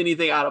be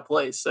anything out of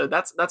place. So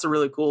that's a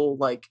really cool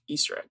like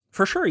Easter egg.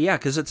 For sure, yeah,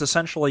 because it's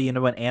essentially, you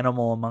know, an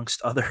animal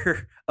amongst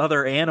other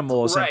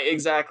animals. Right,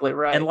 exactly,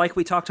 right. And like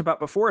we talked about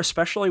before,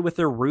 especially with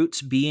their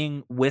roots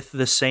being with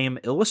the same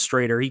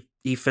illustrator,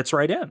 he fits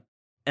right in.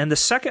 And the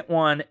second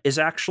one is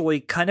actually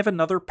kind of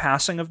another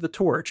passing of the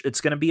torch.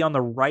 It's going to be on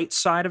the right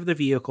side of the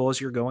vehicle as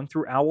you're going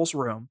through Owl's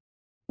room.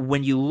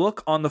 When you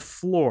look on the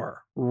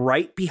floor,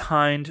 right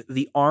behind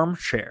the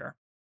armchair,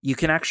 you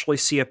can actually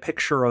see a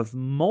picture of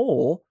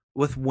Mole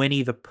with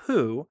Winnie the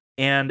Pooh.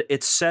 And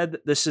it's said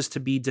that this is to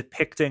be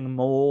depicting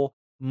Mole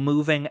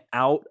moving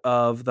out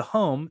of the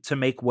home to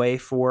make way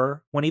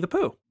for Winnie the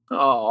Pooh.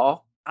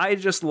 Aww. I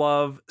just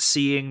love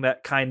seeing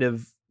that kind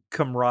of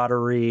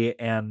camaraderie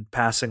and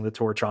passing the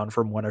torch on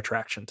from one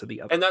attraction to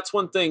the other. And that's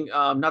one thing,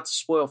 not to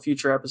spoil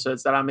future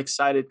episodes, that I'm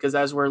excited, because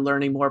as we're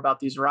learning more about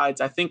these rides,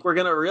 I think we're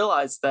going to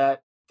realize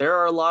that there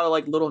are a lot of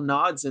like little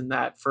nods in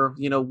that for,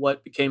 you know,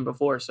 what became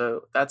before.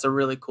 So that's a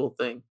really cool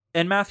thing.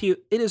 And Matthew,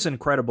 it is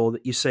incredible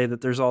that you say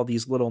that there's all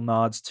these little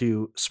nods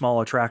to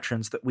small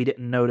attractions that we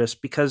didn't notice,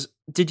 because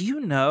did you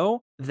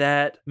know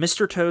that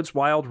Mr. Toad's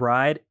Wild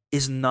Ride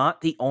is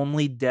not the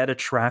only dead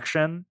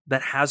attraction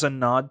that has a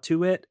nod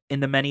to it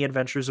in the Many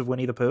Adventures of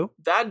Winnie the Pooh?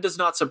 That does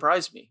not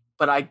surprise me,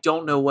 but I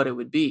don't know what it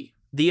would be.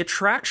 The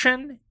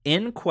attraction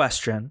in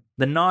question,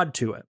 the nod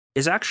to it,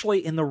 is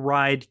actually in the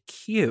ride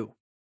queue.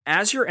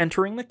 As you're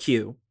entering the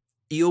queue,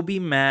 you'll be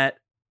met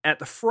at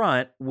the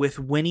front with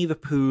Winnie the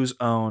Pooh's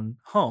own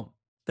home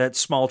that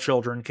small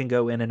children can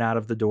go in and out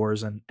of the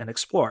doors and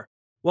explore.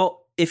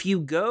 Well, if you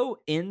go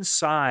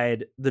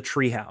inside the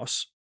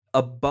treehouse,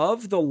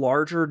 above the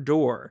larger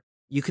door,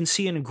 you can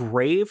see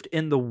engraved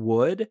in the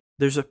wood,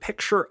 there's a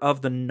picture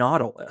of the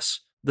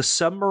Nautilus, the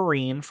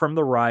submarine from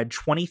the ride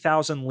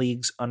 20,000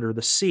 Leagues Under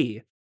the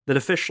Sea that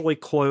officially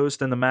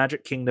closed in the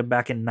Magic Kingdom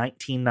back in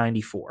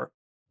 1994.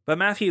 But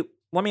Matthew,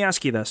 let me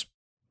ask you this.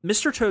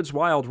 Mr. Toad's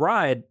Wild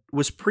Ride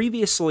was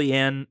previously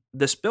in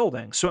this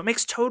building, so it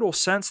makes total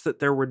sense that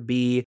there would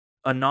be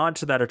a nod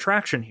to that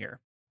attraction here.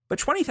 But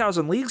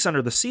 20,000 Leagues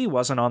Under the Sea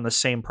wasn't on the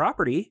same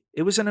property.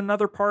 It was in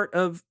another part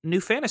of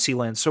New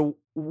Fantasyland. So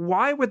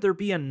why would there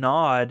be a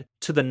nod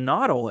to the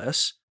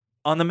Nautilus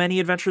on the Many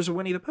Adventures of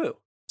Winnie the Pooh?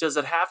 Does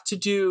it have to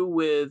do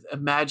with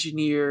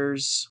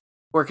Imagineers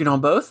working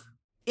on both?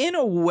 In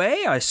a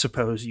way, I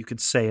suppose you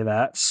could say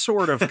that.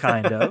 Sort of,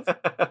 kind of.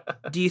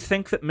 Do you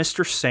think that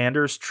Mr.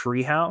 Sanders'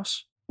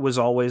 treehouse was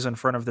always in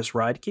front of this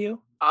ride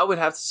queue? I would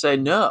have to say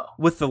no.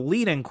 With the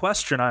leading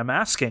question I'm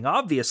asking,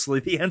 obviously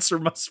the answer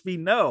must be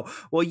no.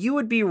 Well, you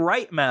would be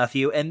right,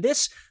 Matthew, and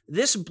this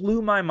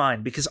blew my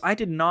mind because I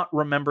did not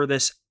remember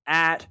this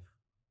at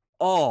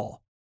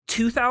all.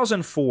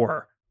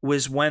 2004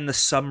 was when the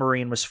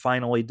submarine was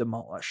finally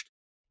demolished.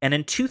 And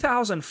in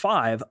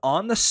 2005,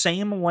 on the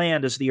same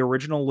land as the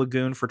original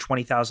lagoon for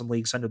 20,000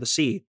 Leagues Under the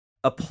Sea,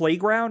 a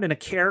playground and a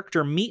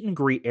character meet and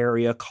greet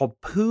area called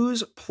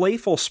Pooh's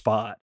Playful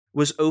Spot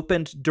was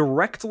opened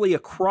directly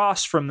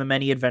across from the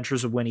Many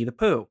Adventures of Winnie the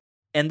Pooh.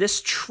 And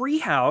this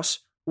treehouse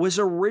was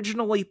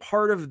originally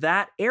part of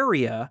that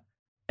area,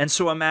 and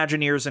so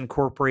Imagineers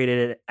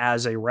incorporated it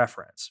as a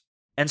reference.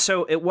 And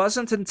so it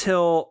wasn't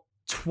until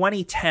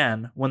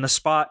 2010, when the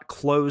spot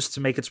closed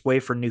to make its way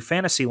for New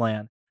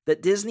Fantasyland,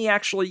 that Disney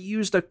actually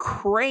used a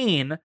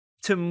crane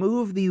to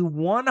move the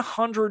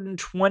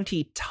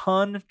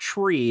 120-ton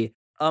tree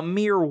a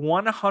mere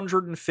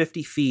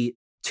 150 feet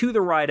to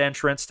the ride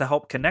entrance to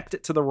help connect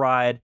it to the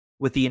ride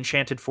with the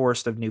Enchanted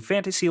Forest of New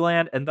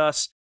Fantasyland, and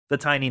thus the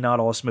tiny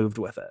Nautilus moved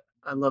with it.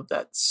 I love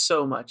that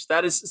so much.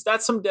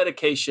 That's some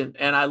dedication,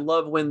 and I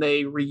love when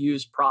they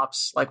reuse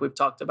props like we've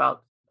talked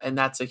about, and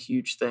that's a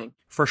huge thing.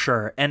 For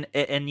sure. And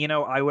you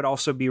know, I would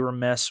also be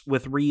remiss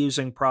with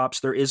reusing props.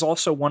 There is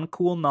also one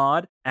cool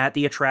nod at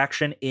the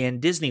attraction in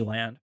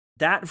Disneyland.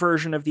 That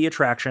version of the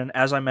attraction,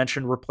 as I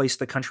mentioned, replaced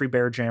the Country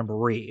Bear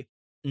Jamboree.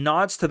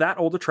 Nods to that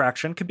old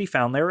attraction can be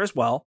found there as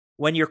well.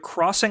 When you're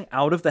crossing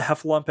out of the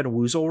Heffalump and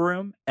Woozle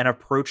room and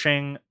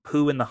approaching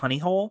Pooh in the Honey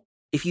Hole,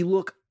 if you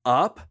look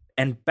up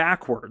and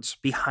backwards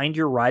behind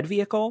your ride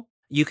vehicle,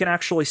 you can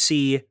actually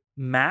see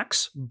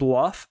Max,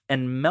 Bluff,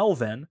 and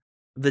Melvin,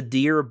 the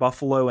deer,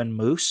 buffalo, and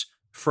moose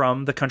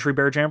from the Country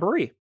Bear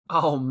Jamboree.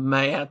 Oh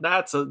man,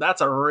 that's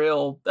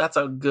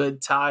a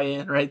good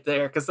tie-in right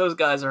there, because those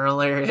guys are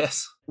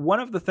hilarious. One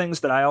of the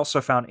things that I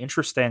also found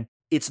interesting,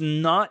 it's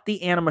not the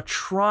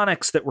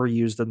animatronics that were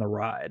used in the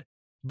ride,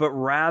 but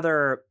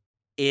rather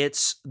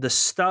it's the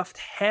stuffed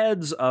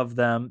heads of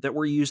them that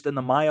were used in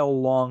the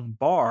mile-long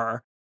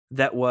bar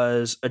that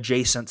was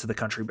adjacent to the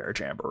Country Bear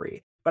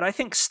Jamboree. But I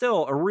think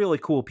still a really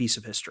cool piece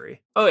of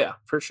history. Oh yeah,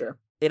 for sure.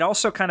 It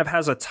also kind of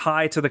has a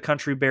tie to the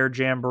Country Bear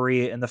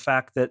Jamboree in the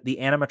fact that the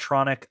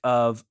animatronic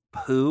of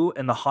Pooh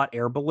and the hot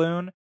air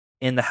balloon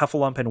in the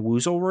Heffalump and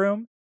Woozle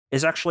room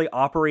is actually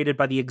operated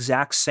by the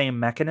exact same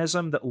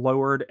mechanism that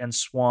lowered and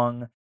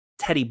swung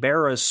Teddy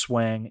Bear's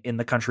swing in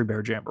the Country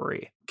Bear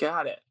Jamboree.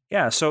 Got it.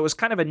 Yeah, so it was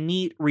kind of a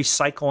neat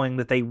recycling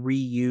that they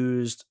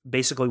reused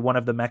basically one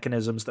of the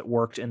mechanisms that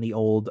worked in the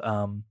old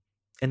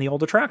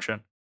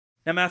attraction.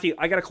 Now, Matthew,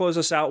 I got to close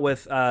this out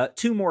with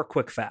two more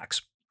quick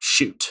facts.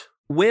 Shoot.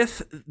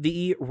 With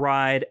the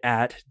ride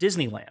at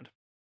Disneyland,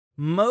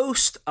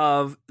 most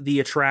of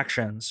the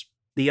attractions,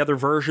 the other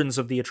versions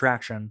of the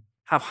attraction,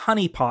 have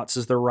honeypots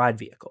as their ride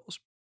vehicles.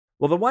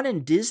 Well, the one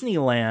in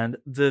Disneyland,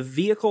 the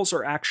vehicles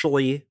are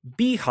actually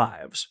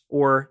beehives,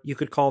 or you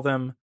could call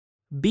them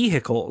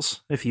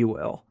vehicles, if you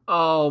will.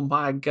 Oh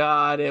my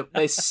God,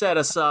 they set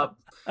us up.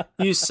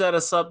 You set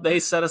us up. They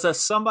set us up.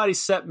 Somebody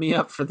set me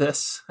up for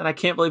this, and I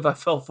can't believe I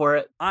fell for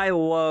it. I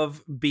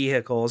love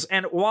vehicles,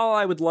 and while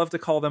I would love to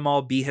call them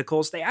all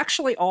vehicles, they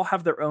actually all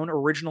have their own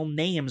original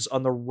names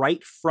on the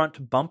right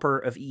front bumper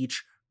of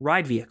each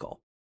ride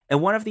vehicle.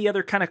 And one of the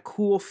other kind of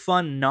cool,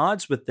 fun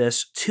nods with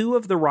this, two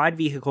of the ride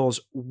vehicles,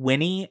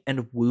 Winnie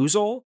and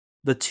Woozle,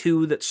 the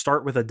two that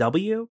start with a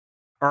W,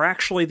 are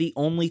actually the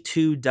only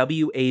two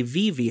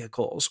WAV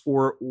vehicles,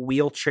 or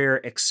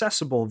wheelchair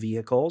accessible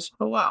vehicles.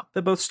 Oh, wow.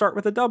 That both start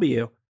with a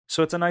W.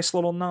 So it's a nice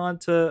little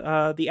nod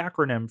to the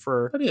acronym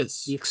for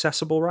the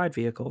accessible ride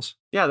vehicles.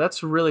 Yeah,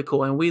 that's really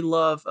cool. And we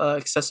love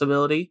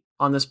accessibility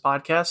on this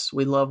podcast.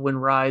 We love when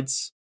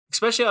rides,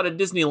 especially out of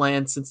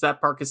Disneyland, since that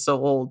park is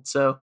so old.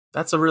 So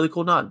that's a really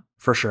cool nod.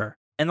 For sure.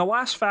 And the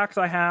last fact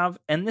I have,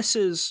 and this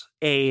is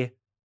a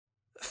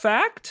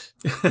fact?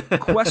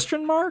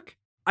 Question mark?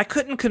 I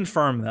couldn't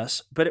confirm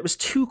this, but it was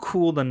too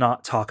cool to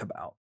not talk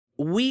about.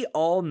 we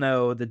all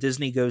know that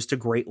Disney goes to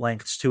great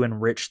lengths to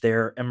enrich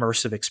their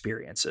immersive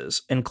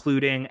experiences,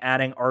 including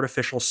adding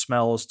artificial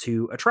smells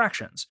to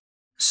attractions.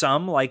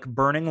 Some, like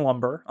burning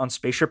lumber on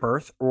Spaceship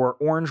Earth or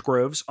orange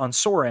groves on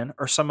Soarin',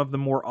 are some of the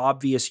more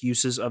obvious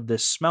uses of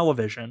this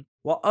smell-o-vision,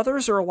 while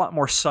others are a lot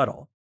more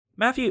subtle.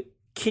 Matthew,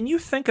 can you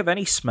think of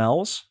any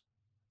smells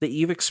that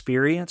you've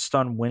experienced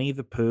on Winnie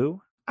the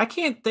Pooh? I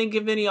can't think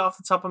of any off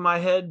the top of my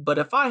head, but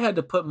if I had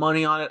to put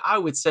money on it, I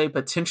would say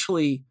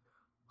potentially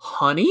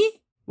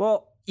honey?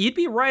 Well, you'd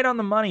be right on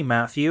the money,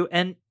 Matthew.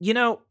 And,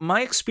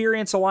 my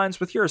experience aligns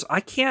with yours. I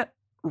can't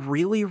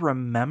really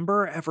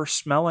remember ever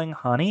smelling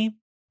honey.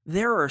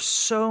 There are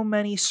so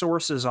many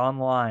sources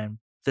online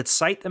that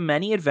cite the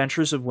many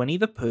adventures of Winnie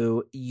the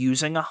Pooh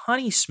using a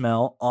honey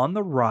smell on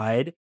the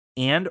ride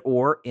and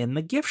or in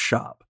the gift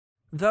shop.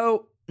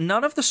 Though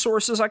none of the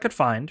sources I could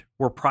find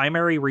were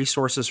primary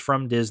resources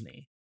from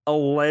Disney.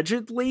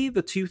 Allegedly,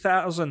 the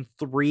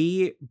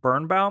 2003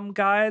 Birnbaum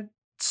Guide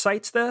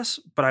cites this,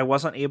 but I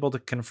wasn't able to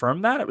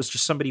confirm that. It was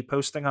just somebody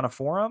posting on a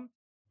forum.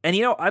 And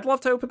I'd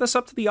love to open this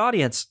up to the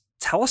audience.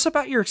 Tell us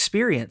about your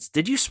experience.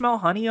 Did you smell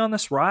honey on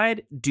this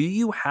ride? Do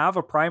you have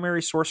a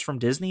primary source from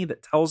Disney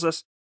that tells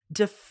us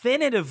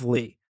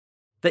definitively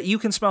that you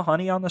can smell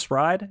honey on this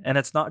ride and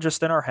it's not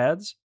just in our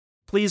heads?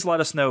 Please let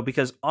us know,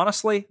 because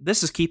honestly,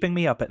 this is keeping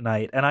me up at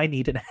night and I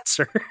need an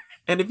answer.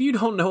 And if you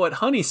don't know what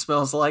honey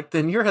smells like,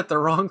 then you're at the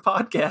wrong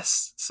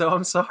podcast. So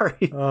I'm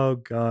sorry. Oh,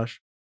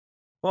 gosh.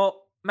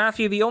 Well,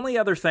 Matthew, the only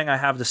other thing I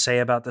have to say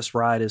about this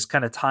ride is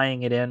kind of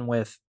tying it in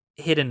with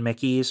hidden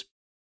Mickeys.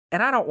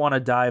 And I don't want to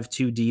dive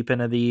too deep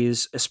into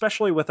these,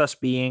 especially with us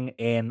being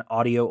an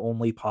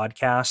audio-only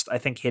podcast. I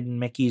think hidden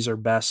Mickeys are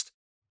best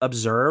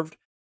observed.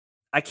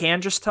 I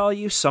can just tell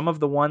you some of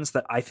the ones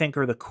that I think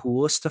are the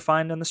coolest to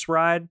find in this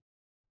ride.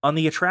 On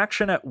the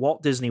attraction at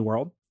Walt Disney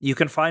World, you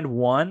can find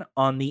one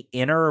on the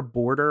inner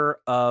border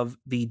of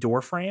the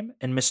doorframe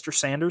in Mr.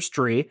 Sanders'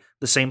 tree,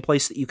 the same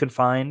place that you can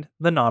find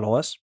the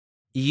Nautilus.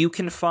 You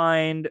can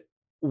find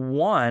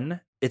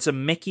one, it's a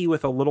Mickey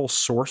with a little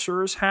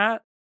sorcerer's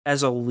hat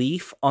as a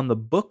leaf on the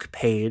book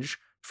page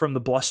from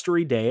the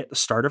blustery day at the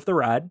start of the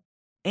ride,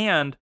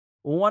 and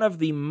one of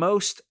the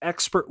most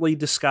expertly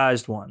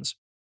disguised ones.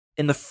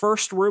 In the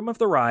first room of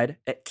the ride,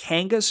 at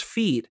Kanga's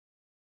feet,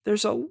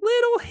 there's a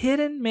little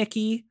hidden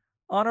Mickey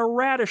on a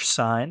radish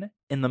sign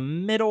in the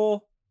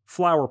middle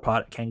flower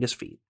pot at Kanga's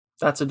feet.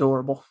 That's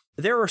adorable.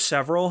 There are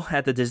several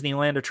at the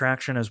Disneyland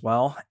attraction as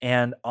well,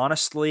 and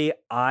honestly,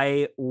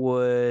 I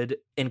would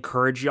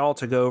encourage y'all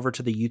to go over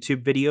to the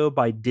YouTube video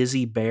by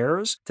Dizzy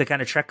Bears to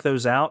kind of check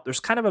those out. There's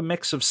kind of a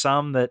mix of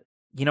some that,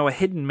 a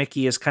hidden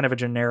Mickey is kind of a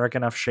generic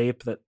enough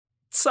shape that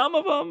some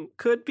of them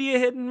could be a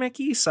hidden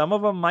Mickey, some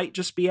of them might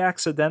just be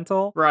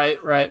accidental. Right.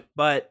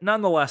 But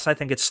nonetheless, I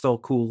think it's still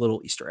cool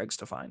little Easter eggs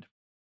to find.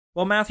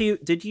 Well, Matthew,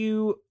 did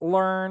you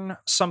learn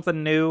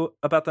something new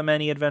about the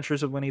many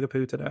adventures of Winnie the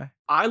Pooh today?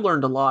 I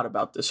learned a lot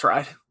about this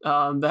ride.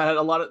 That had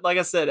a lot of, like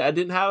I said, I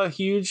didn't have a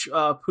huge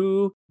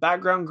Pooh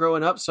background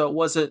growing up, so it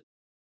wasn't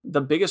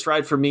the biggest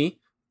ride for me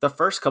the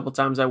first couple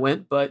times I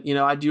went, but,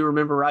 I do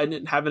remember riding it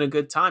and having a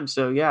good time.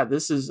 So yeah,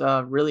 this is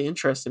really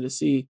interesting to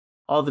see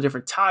all the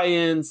different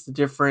tie-ins, the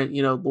different,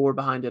 lore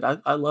behind it.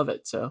 I love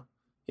it. So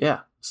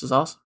yeah, this is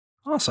awesome.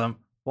 Awesome.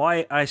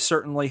 Well, I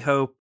certainly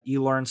hope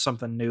you learned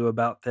something new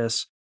about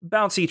this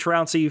bouncy,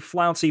 trouncy,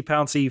 flouncy,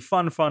 pouncy,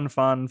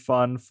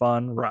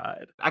 fun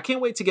ride. I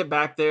can't wait to get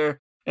back there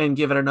and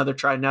give it another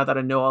try now that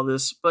I know all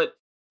this. But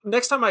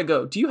next time I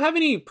go, do you have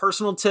any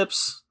personal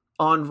tips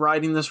on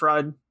riding this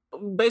ride?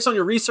 Based on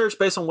your research,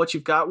 based on what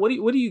you've got, what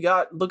do you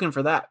got looking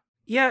for that?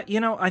 Yeah,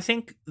 I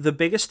think the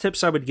biggest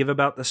tips I would give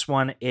about this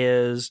one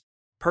is,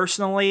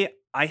 personally,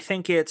 I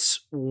think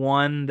it's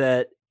one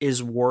that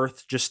is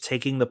worth just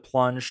taking the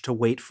plunge to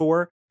wait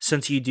for,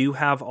 since you do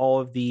have all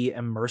of the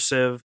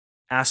immersive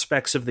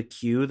aspects of the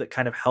queue that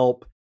kind of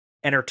help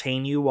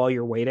entertain you while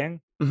you're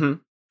waiting. Mm-hmm.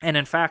 And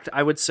in fact,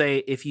 I would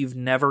say if you've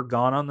never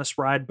gone on this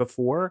ride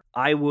before,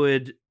 I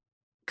would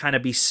kind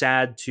of be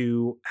sad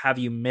to have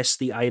you miss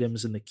the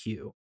items in the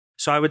queue.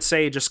 So I would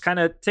say just kind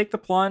of take the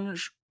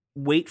plunge,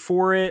 wait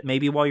for it,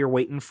 maybe while you're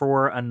waiting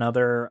for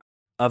another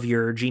of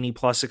your Genie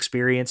Plus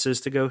experiences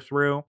to go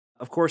through.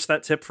 Of course,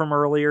 that tip from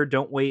earlier,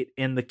 don't wait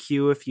in the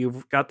queue if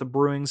you've got the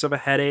brewings of a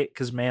headache,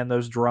 because, man,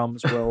 those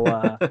drums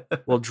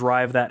will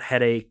drive that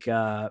headache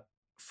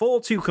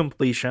full to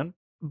completion.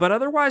 But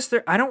otherwise,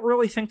 I don't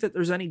really think that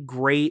there's any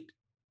great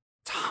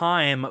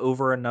time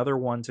over another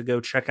one to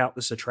go check out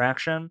this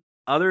attraction,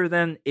 other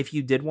than if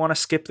you did want to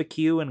skip the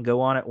queue and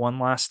go on it one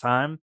last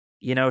time.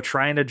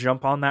 Trying to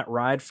jump on that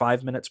ride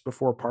 5 minutes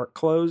before park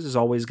close is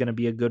always going to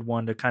be a good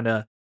one to kind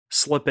of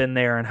slip in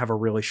there and have a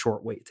really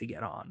short wait to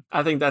get on.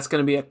 I think that's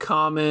going to be a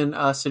common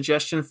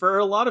suggestion for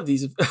a lot of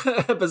these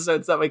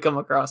episodes that we come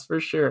across, for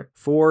sure.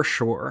 For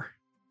sure.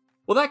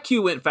 Well, that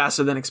queue went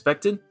faster than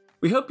expected.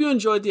 We hope you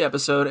enjoyed the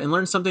episode and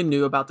learned something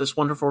new about this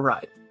wonderful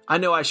ride. I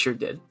know I sure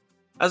did.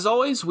 As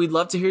always, we'd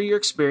love to hear your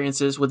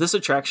experiences with this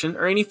attraction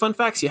or any fun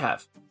facts you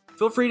have.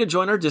 Feel free to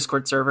join our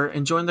Discord server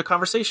and join the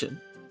conversation,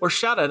 or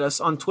shout at us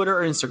on Twitter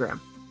or Instagram.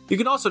 You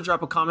can also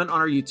drop a comment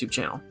on our YouTube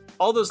channel.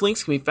 All those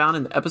links can be found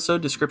in the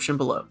episode description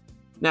below.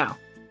 Now,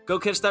 go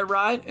catch that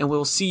ride, and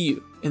we'll see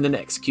you in the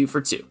next Q for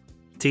 2.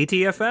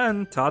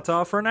 TTFN,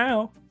 ta-ta for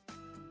now.